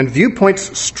and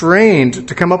viewpoints strained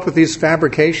to come up with these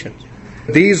fabrications.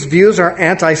 These views are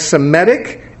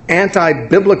anti-Semitic,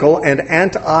 anti-biblical, and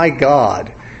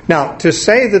anti-God. Now, to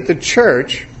say that the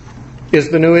church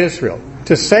is the new Israel,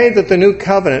 to say that the new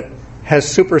covenant has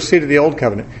superseded the old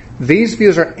covenant, these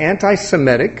views are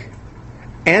anti-Semitic,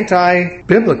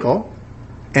 anti-biblical,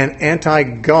 and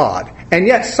anti-God. And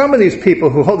yet some of these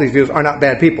people who hold these views are not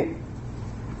bad people.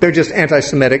 They're just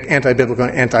anti-Semitic, anti-biblical,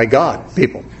 and anti-God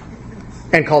people,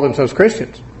 and call themselves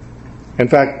Christians. In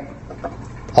fact,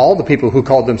 all the people who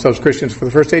called themselves Christians for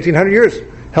the first 1800 years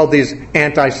held these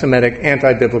anti-Semitic,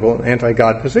 anti-biblical, and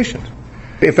anti-God positions.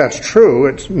 If that's true,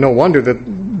 it's no wonder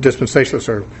that dispensationalists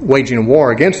are waging a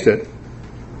war against it.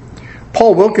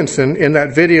 Paul Wilkinson, in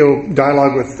that video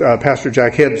dialogue with Pastor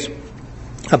Jack Hibbs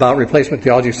about replacement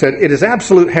theology, said, "It is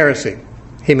absolute heresy."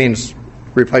 He means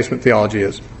replacement theology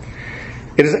is.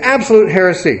 "It is absolute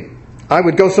heresy. I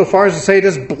would go so far as to say it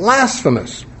is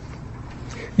blasphemous.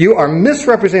 You are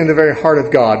misrepresenting the very heart of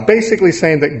God, basically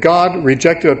saying that God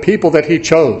rejected a people that he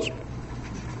chose."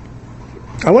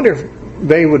 I wonder if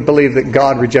they would believe that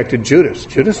God rejected Judas.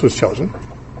 Judas was chosen.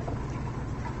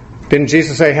 Didn't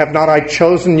Jesus say, have not I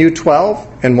chosen you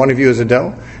 12, and one of you is a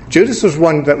devil? Judas was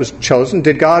one that was chosen.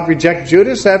 Did God reject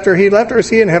Judas after he left, or is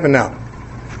he in heaven now?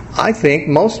 I think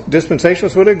most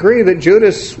dispensationalists would agree that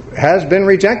Judas has been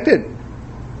rejected.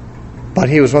 But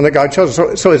he was one that God chose.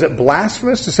 So is it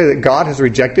blasphemous to say that God has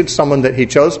rejected someone that he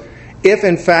chose, if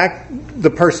in fact the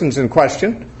persons in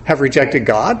question have rejected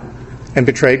God and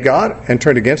betrayed God and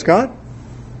turned against God?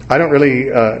 I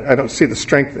don't see the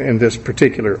strength in this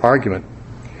particular argument.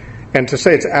 And to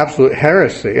say it's absolute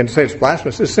heresy and to say it's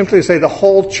blasphemous is simply to say the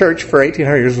whole church for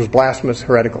 1800 years was blasphemous,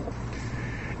 heretical.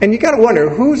 And you got to wonder,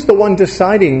 who's the one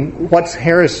deciding what's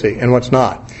heresy and what's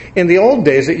not? In the old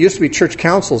days, it used to be church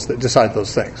councils that decide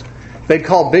those things. They'd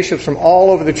call bishops from all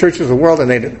over the churches of the world, and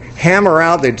they'd hammer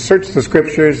out, they'd search the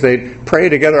scriptures, they'd pray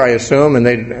together, I assume, and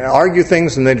they'd argue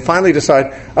things, and they'd finally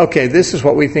decide, okay, this is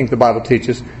what we think the Bible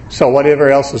teaches, so whatever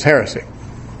else is heresy.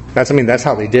 That's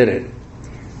how they did it.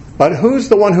 But who's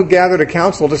the one who gathered a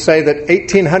council to say that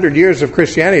 1800 years of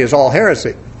Christianity is all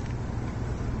heresy?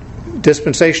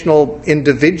 Dispensational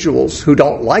individuals who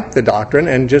don't like the doctrine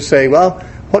and just say, well,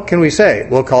 what can we say?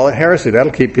 We'll call it heresy.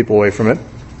 That'll keep people away from it.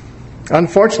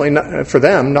 Unfortunately, for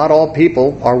them, not all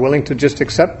people are willing to just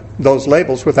accept those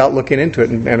labels without looking into it,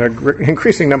 and an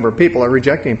increasing number of people are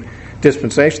rejecting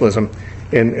dispensationalism,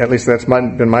 and at least that's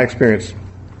been my experience.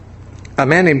 A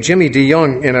man named Jimmy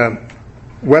DeYoung, in a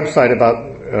website about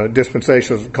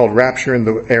dispensationalism called Rapture in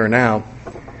the Air Now,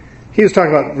 he was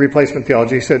talking about replacement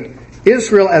theology. He said,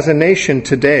 Israel as a nation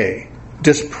today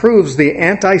disproves the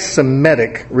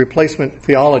anti-Semitic replacement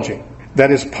theology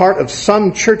that is part of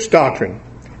some church doctrine,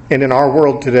 and in our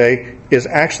world today is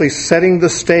actually setting the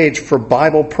stage for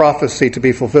Bible prophecy to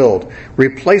be fulfilled.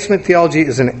 Replacement theology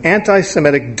is an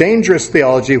anti-Semitic, dangerous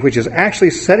theology which is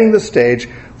actually setting the stage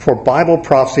for Bible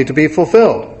prophecy to be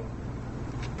fulfilled.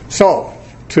 So,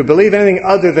 to believe anything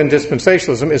other than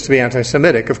dispensationalism is to be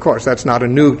anti-Semitic. Of course, that's not a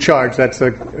new charge.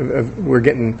 We're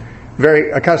getting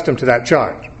very accustomed to that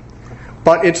charge.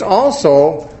 But it's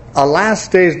also a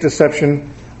last days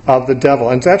deception of the devil.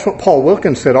 And that's what Paul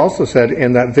Wilkins also said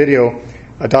in that video,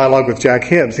 a dialogue with Jack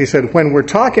Hibbs. He said, when we're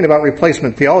talking about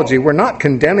replacement theology, we're not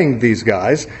condemning these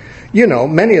guys. You know,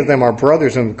 many of them are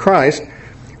brothers in Christ.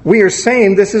 We are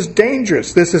saying this is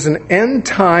dangerous. This is an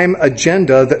end-time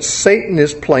agenda that Satan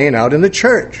is playing out in the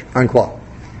church, unquote.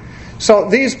 So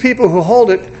these people who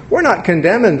hold it, we're not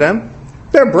condemning them.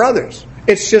 They're brothers.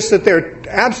 It's just that they're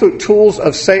absolute tools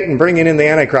of Satan bringing in the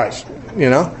Antichrist, you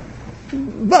know.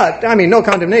 But, no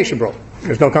condemnation, bro.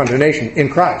 There's no condemnation in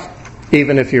Christ,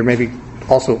 even if you're maybe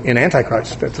also in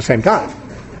Antichrist at the same time.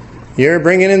 You're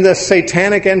bringing in the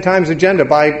satanic end times agenda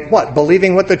by what?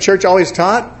 Believing what the church always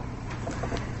taught?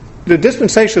 The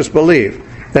dispensationalists believe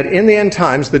that in the end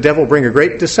times the devil will bring a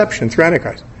great deception through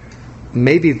Antichrist.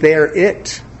 Maybe they're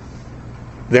it.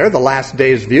 They're the last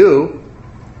days view.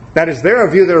 That is, they're a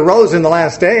view that arose in the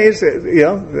last days. They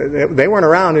weren't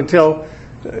around until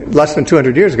less than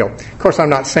 200 years ago. Of course, I'm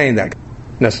not saying that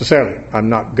necessarily. I'm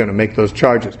not going to make those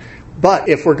charges. But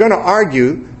if we're going to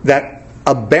argue that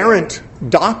aberrant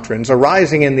doctrines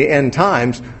arising in the end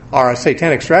times are a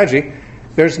satanic strategy,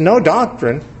 there's no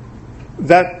doctrine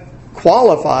that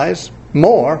qualifies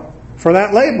more for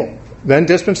that label than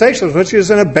dispensationalism, which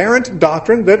is an aberrant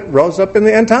doctrine that rose up in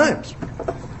the end times.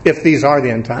 If these are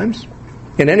the end times.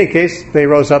 In any case, they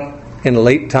rose up in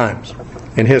late times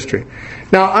in history.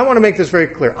 Now, I want to make this very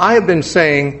clear. I have been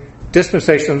saying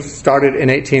dispensationalism started in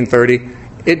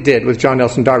 1830. It did with John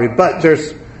Nelson Darby. But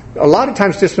there's a lot of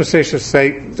times dispensationalists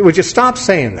say, would you stop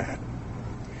saying that?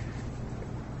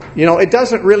 It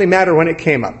doesn't really matter when it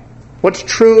came up. What's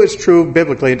true is true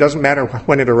biblically. It doesn't matter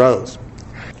when it arose.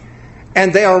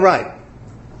 And they are right.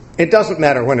 It doesn't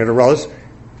matter when it arose.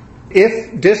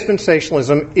 If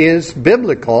dispensationalism is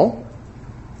biblical,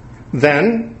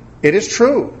 then it is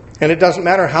true. And it doesn't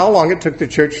matter how long it took the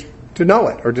church to know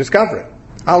it or discover it.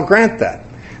 I'll grant that.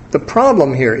 The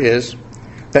problem here is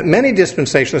that many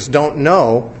dispensationalists don't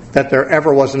know that there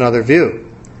ever was another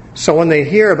view. So when they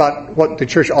hear about what the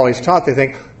church always taught, they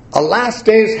think, a last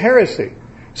days heresy.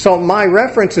 So my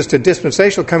references to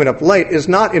dispensational coming up late is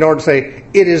not in order to say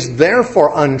it is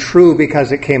therefore untrue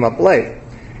because it came up late.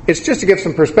 It's just to give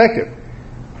some perspective.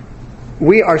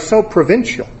 We are so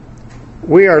provincial.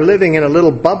 We are living in a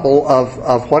little bubble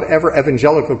of whatever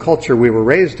evangelical culture we were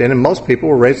raised in, and most people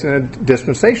were raised in a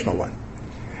dispensational one.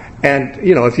 And,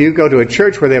 if you go to a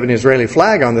church where they have an Israeli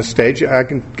flag on the stage, I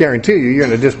can guarantee you're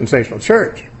in a dispensational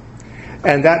church.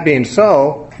 And that being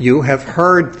so, you have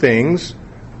heard things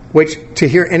which, to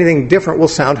hear anything different, will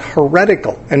sound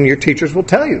heretical. And your teachers will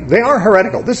tell you, they are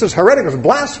heretical. This is heretical, it's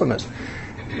blasphemous.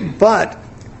 But,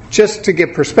 just to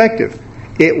give perspective,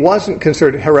 it wasn't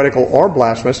considered heretical or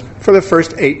blasphemous for the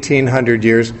first 1,800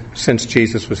 years since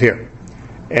Jesus was here.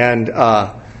 And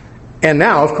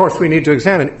now, of course, we need to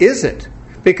examine, is it?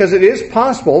 Because it is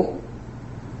possible,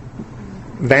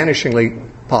 vanishingly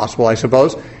possible, I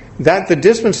suppose, that the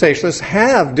dispensationalists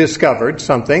have discovered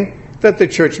something that the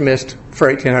church missed for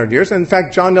 1,800 years. And in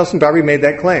fact, John Nelson Darby made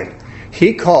that claim.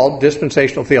 He called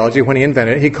dispensational theology, when he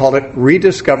invented it, he called it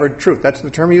rediscovered truth. That's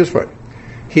the term he used for it.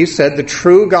 He said the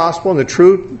true gospel and the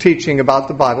true teaching about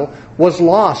the Bible was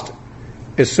lost.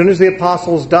 As soon as the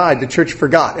apostles died, the church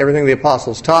forgot everything the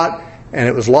apostles taught, and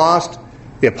it was lost.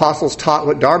 The apostles taught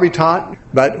what Darby taught,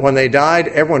 but when they died,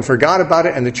 everyone forgot about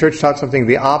it, and the church taught something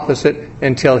the opposite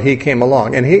until he came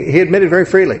along. And he admitted very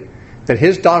freely that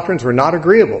his doctrines were not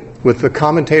agreeable with the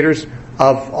commentators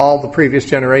of all the previous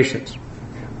generations.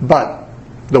 But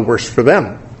the worse for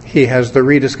them, he has the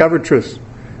rediscovered truths.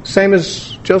 Same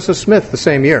as Joseph Smith the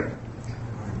same year.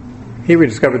 He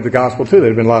rediscovered the gospel too that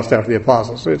had been lost after the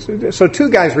apostles. So two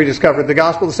guys rediscovered the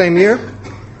gospel the same year.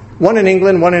 One in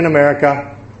England, one in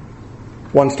America.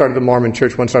 One started the Mormon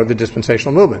church, one started the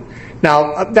dispensational movement.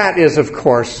 Now, that is, of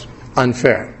course,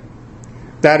 unfair.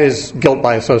 That is guilt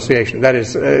by association.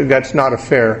 That's not a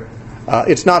fair.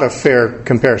 It's not a fair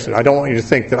comparison. I don't want you to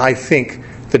think that I think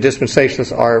the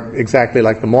dispensationalists are exactly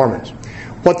like the Mormons.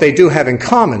 What they do have in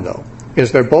common, though,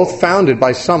 is they're both founded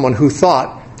by someone who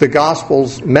thought the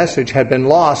gospel's message had been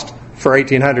lost for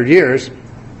 1,800 years,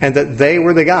 and that they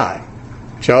were the guy,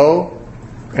 Joe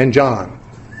and John.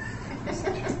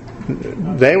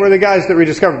 They were the guys that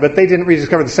rediscovered, but they didn't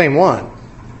rediscover the same one.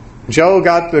 Joe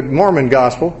got the Mormon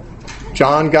gospel.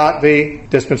 John got the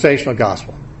dispensational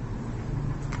gospel.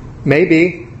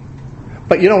 Maybe.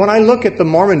 But when I look at the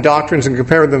Mormon doctrines and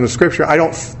compare them to Scripture,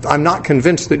 I'm not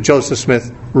convinced that Joseph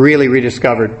Smith really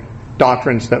rediscovered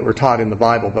doctrines that were taught in the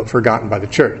Bible but forgotten by the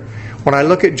church. When I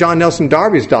look at John Nelson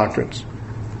Darby's doctrines,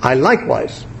 I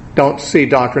likewise don't see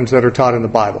doctrines that are taught in the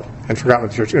Bible and forgotten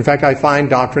by the church. In fact, I find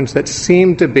doctrines that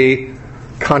seem to be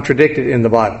contradicted in the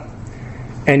Bible.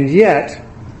 And yet,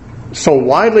 so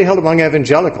widely held among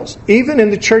evangelicals, even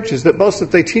in the churches that boast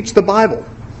that they teach the Bible,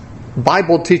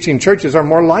 Bible-teaching churches are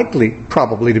more likely,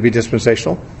 probably, to be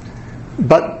dispensational.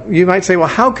 But you might say, well,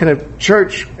 how can a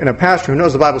church and a pastor who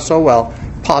knows the Bible so well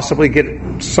possibly get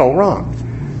it so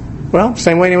wrong? Well,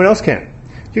 same way anyone else can.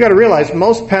 You've got to realize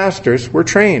most pastors were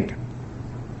trained.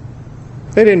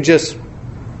 They didn't just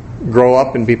grow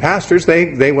up and be pastors.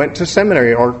 They went to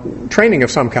seminary or training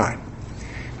of some kind.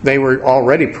 They were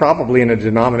already probably in a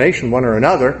denomination, one or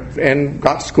another, and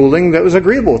got schooling that was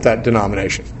agreeable with that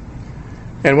denomination.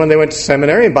 And when they went to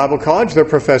seminary and Bible college, their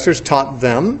professors taught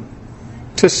them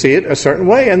to see it a certain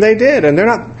way, and they did. And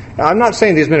I'm not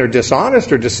saying these men are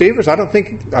dishonest or deceivers. I don't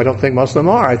think most of them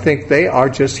are. I think they are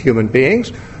just human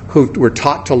beings who were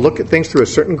taught to look at things through a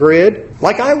certain grid,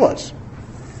 like I was.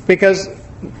 Because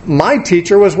my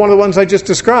teacher was one of the ones I just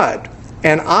described.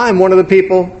 And I'm one of the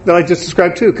people that I just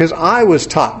described too, because I was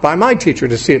taught by my teacher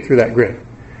to see it through that grid.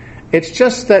 It's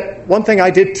just that one thing I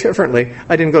did differently,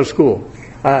 I didn't go to school.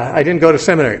 I didn't go to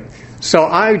seminary. So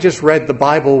I just read the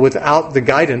Bible without the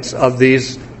guidance of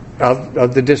these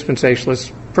of the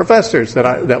dispensationalist professors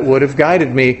that would have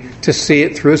guided me to see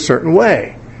it through a certain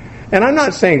way. And I'm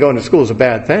not saying going to school is a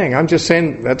bad thing. I'm just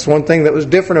saying that's one thing that was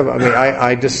different about me.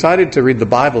 I decided to read the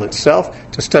Bible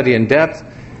itself, to study in depth,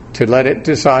 to let it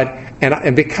decide.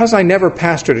 And because I never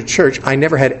pastored a church, I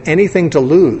never had anything to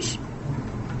lose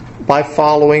by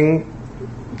following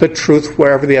the truth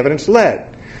wherever the evidence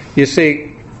led. You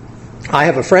see, I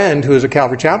have a friend who is a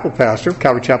Calvary Chapel pastor.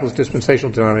 Calvary Chapel is a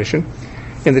dispensational denomination.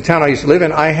 In the town I used to live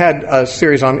in, I had a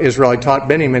series on Israel I taught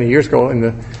many years ago in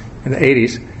the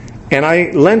 80s. And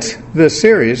I lent the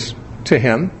series to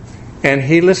him, and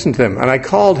he listened to them. And I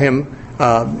called him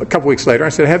a couple weeks later. I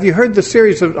said, have you heard the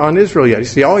series on Israel yet? He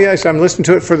said, oh, yeah. I said, I'm listening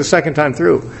to it for the second time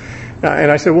through. And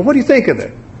I said, well, what do you think of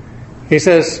it? He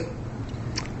says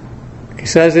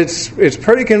it's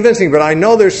pretty convincing, but I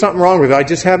know there's something wrong with it. I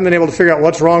just haven't been able to figure out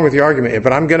what's wrong with the argument yet,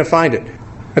 but I'm going to find it.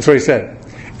 That's what he said.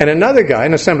 And another guy,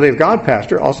 an Assembly of God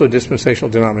pastor, also a dispensational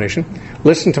denomination,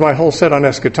 listened to my whole set on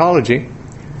eschatology.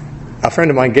 A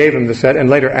friend of mine gave him the set and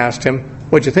later asked him,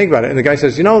 what'd you think about it? And the guy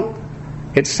says,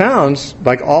 it sounds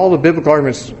like all the biblical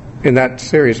arguments in that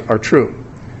series are true.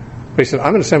 But he said,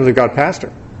 I'm an Assembly of God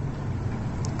pastor.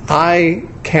 I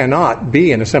cannot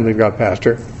be an Assembly of God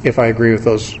pastor if I agree with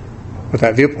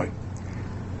that viewpoint.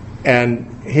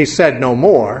 And he said no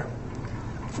more,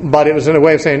 but it was in a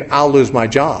way of saying, I'll lose my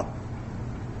job.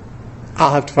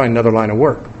 I'll have to find another line of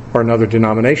work or another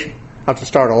denomination. I'll have to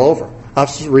start all over. I'll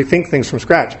have to rethink things from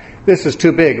scratch. This is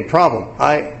too big a problem.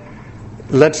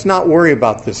 let's not worry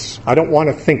about this. I don't want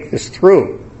to think this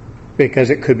through because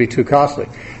it could be too costly.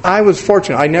 I was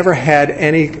fortunate. I never had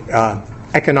any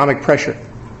economic pressure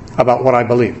about what I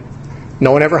believe.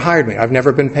 No one ever hired me. I've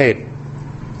never been paid.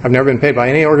 I've never been paid by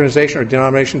any organization or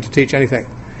denomination to teach anything.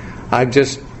 I've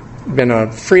just been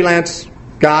a freelance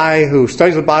guy who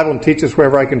studies the Bible and teaches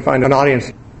wherever I can find an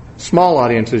audience. Small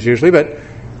audiences usually, but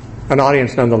an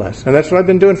audience nonetheless. And that's what I've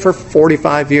been doing for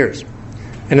 45 years.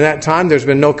 And in that time, there's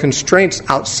been no constraints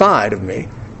outside of me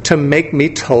to make me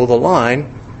toe the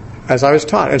line as I was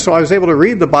taught. And so I was able to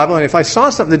read the Bible, and if I saw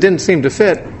something that didn't seem to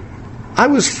fit, I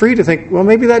was free to think, well,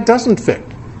 maybe that doesn't fit.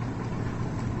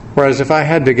 Whereas if I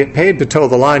had to get paid to toe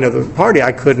the line of the party,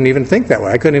 I couldn't even think that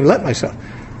way. I couldn't even let myself.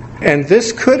 And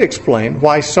this could explain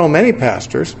why so many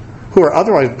pastors, who are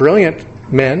otherwise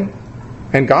brilliant men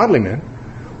and godly men,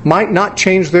 might not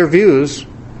change their views.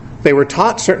 They were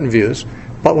taught certain views,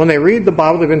 but when they read the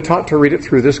Bible, they've been taught to read it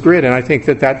through this grid. And I think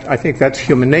that's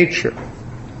human nature.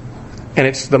 And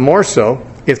it's the more so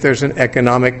if there's an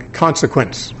economic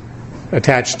consequence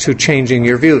attached to changing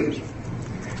your views.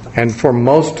 And for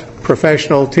most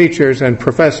professional teachers and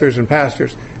professors and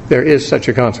pastors, there is such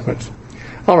a consequence.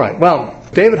 All right, well,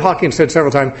 David Hawkins said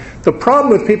several times, the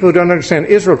problem with people who don't understand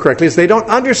Israel correctly is they don't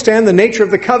understand the nature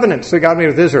of the covenants that God made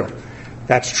with Israel.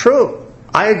 That's true.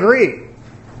 I agree.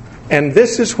 And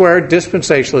this is where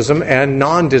dispensationalism and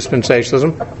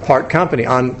non-dispensationalism part company,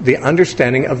 on the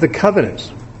understanding of the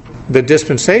covenants. The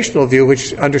dispensational view,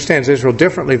 which understands Israel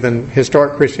differently than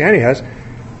historic Christianity has,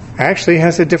 actually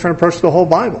has a different approach to the whole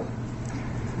Bible.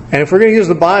 And if we're going to use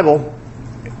the Bible,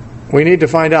 we need to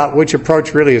find out which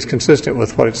approach really is consistent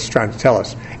with what it's trying to tell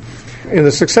us. In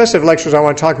the successive lectures, I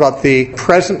want to talk about the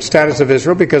present status of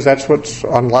Israel, because that's what's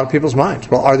on a lot of people's minds.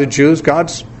 Well, are the Jews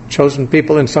God's chosen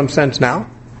people in some sense now?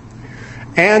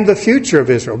 And the future of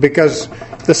Israel, because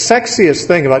the sexiest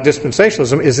thing about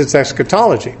dispensationalism is its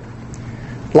eschatology.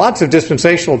 Lots of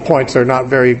dispensational points are not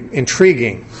very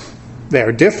intriguing.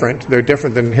 They're different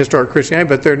than historic Christianity,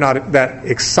 but they're not that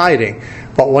exciting.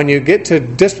 But when you get to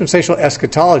dispensational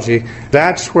eschatology,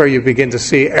 that's where you begin to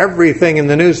see everything in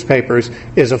the newspapers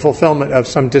is a fulfillment of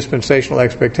some dispensational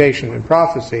expectation and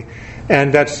prophecy.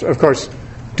 And that's, of course,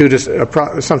 due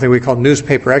to something we call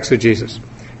newspaper exegesis.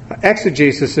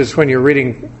 Exegesis is when you're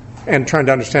reading and trying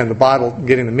to understand the Bible,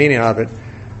 getting the meaning of it.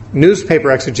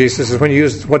 Newspaper exegesis is when you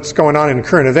use what's going on in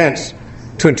current events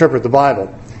to interpret the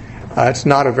Bible. It's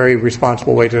not a very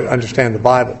responsible way to understand the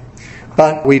Bible.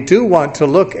 But we do want to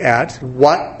look at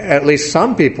what at least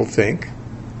some people think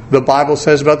the Bible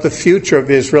says about the future of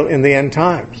Israel in the end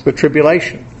times, the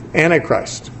tribulation,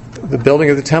 Antichrist, the building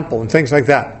of the temple, and things like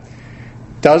that.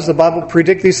 Does the Bible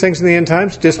predict these things in the end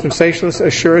times? Dispensationalists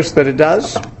assure us that it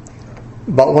does.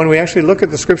 But when we actually look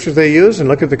at the scriptures they use and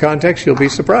look at the context, you'll be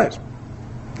surprised.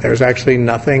 There's actually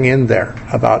nothing in there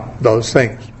about those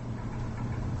things.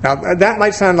 Now, that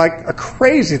might sound like a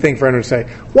crazy thing for anyone to say.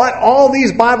 What? All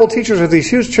these Bible teachers of these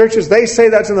huge churches, they say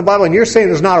that's in the Bible, and you're saying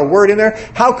there's not a word in there?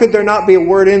 How could there not be a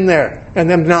word in there and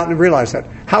them not realize that?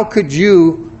 How could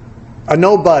you, a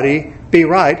nobody, be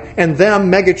right and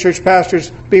them, megachurch pastors,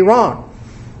 be wrong?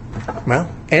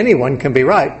 Well, anyone can be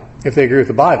right if they agree with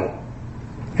the Bible,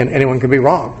 and anyone can be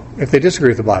wrong if they disagree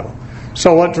with the Bible.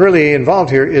 So what's really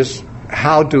involved here is,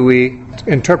 how do we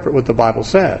interpret what the Bible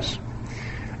says?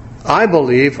 I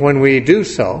believe when we do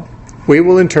so, we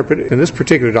will interpret in this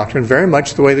particular doctrine very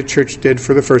much the way the church did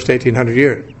for the first 1800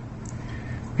 years.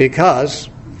 Because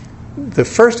the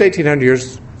first 1800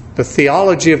 years, the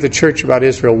theology of the church about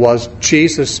Israel was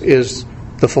Jesus is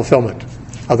the fulfillment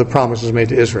of the promises made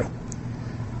to Israel.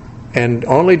 And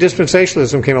only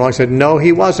dispensationalism came along and said, no,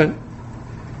 he wasn't.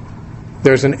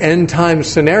 There's an end-time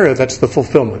scenario that's the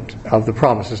fulfillment of the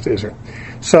promises to Israel.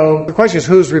 So the question is,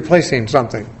 who's replacing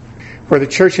something? Where the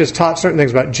church has taught certain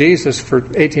things about Jesus for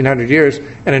 1800 years,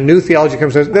 and a new theology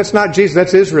comes and says, that's not Jesus,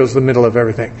 that's Israel's the middle of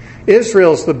everything.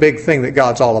 Israel's the big thing that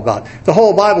God's all about. The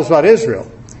whole Bible's about Israel.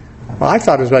 Well, I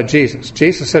thought it was about Jesus.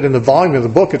 Jesus said in the volume of the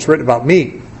book, it's written about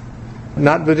me.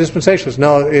 Not the dispensationalists.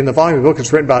 No, in the volume of the book,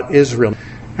 it's written about Israel.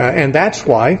 And that's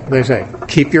why they say,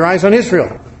 keep your eyes on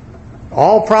Israel.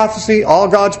 All prophecy, all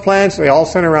God's plans, they all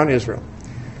center around Israel.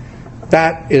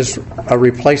 That is a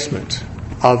replacement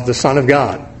of the Son of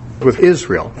God with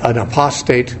Israel, an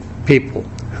apostate people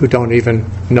who don't even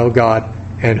know God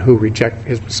and who reject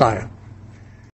His Messiah.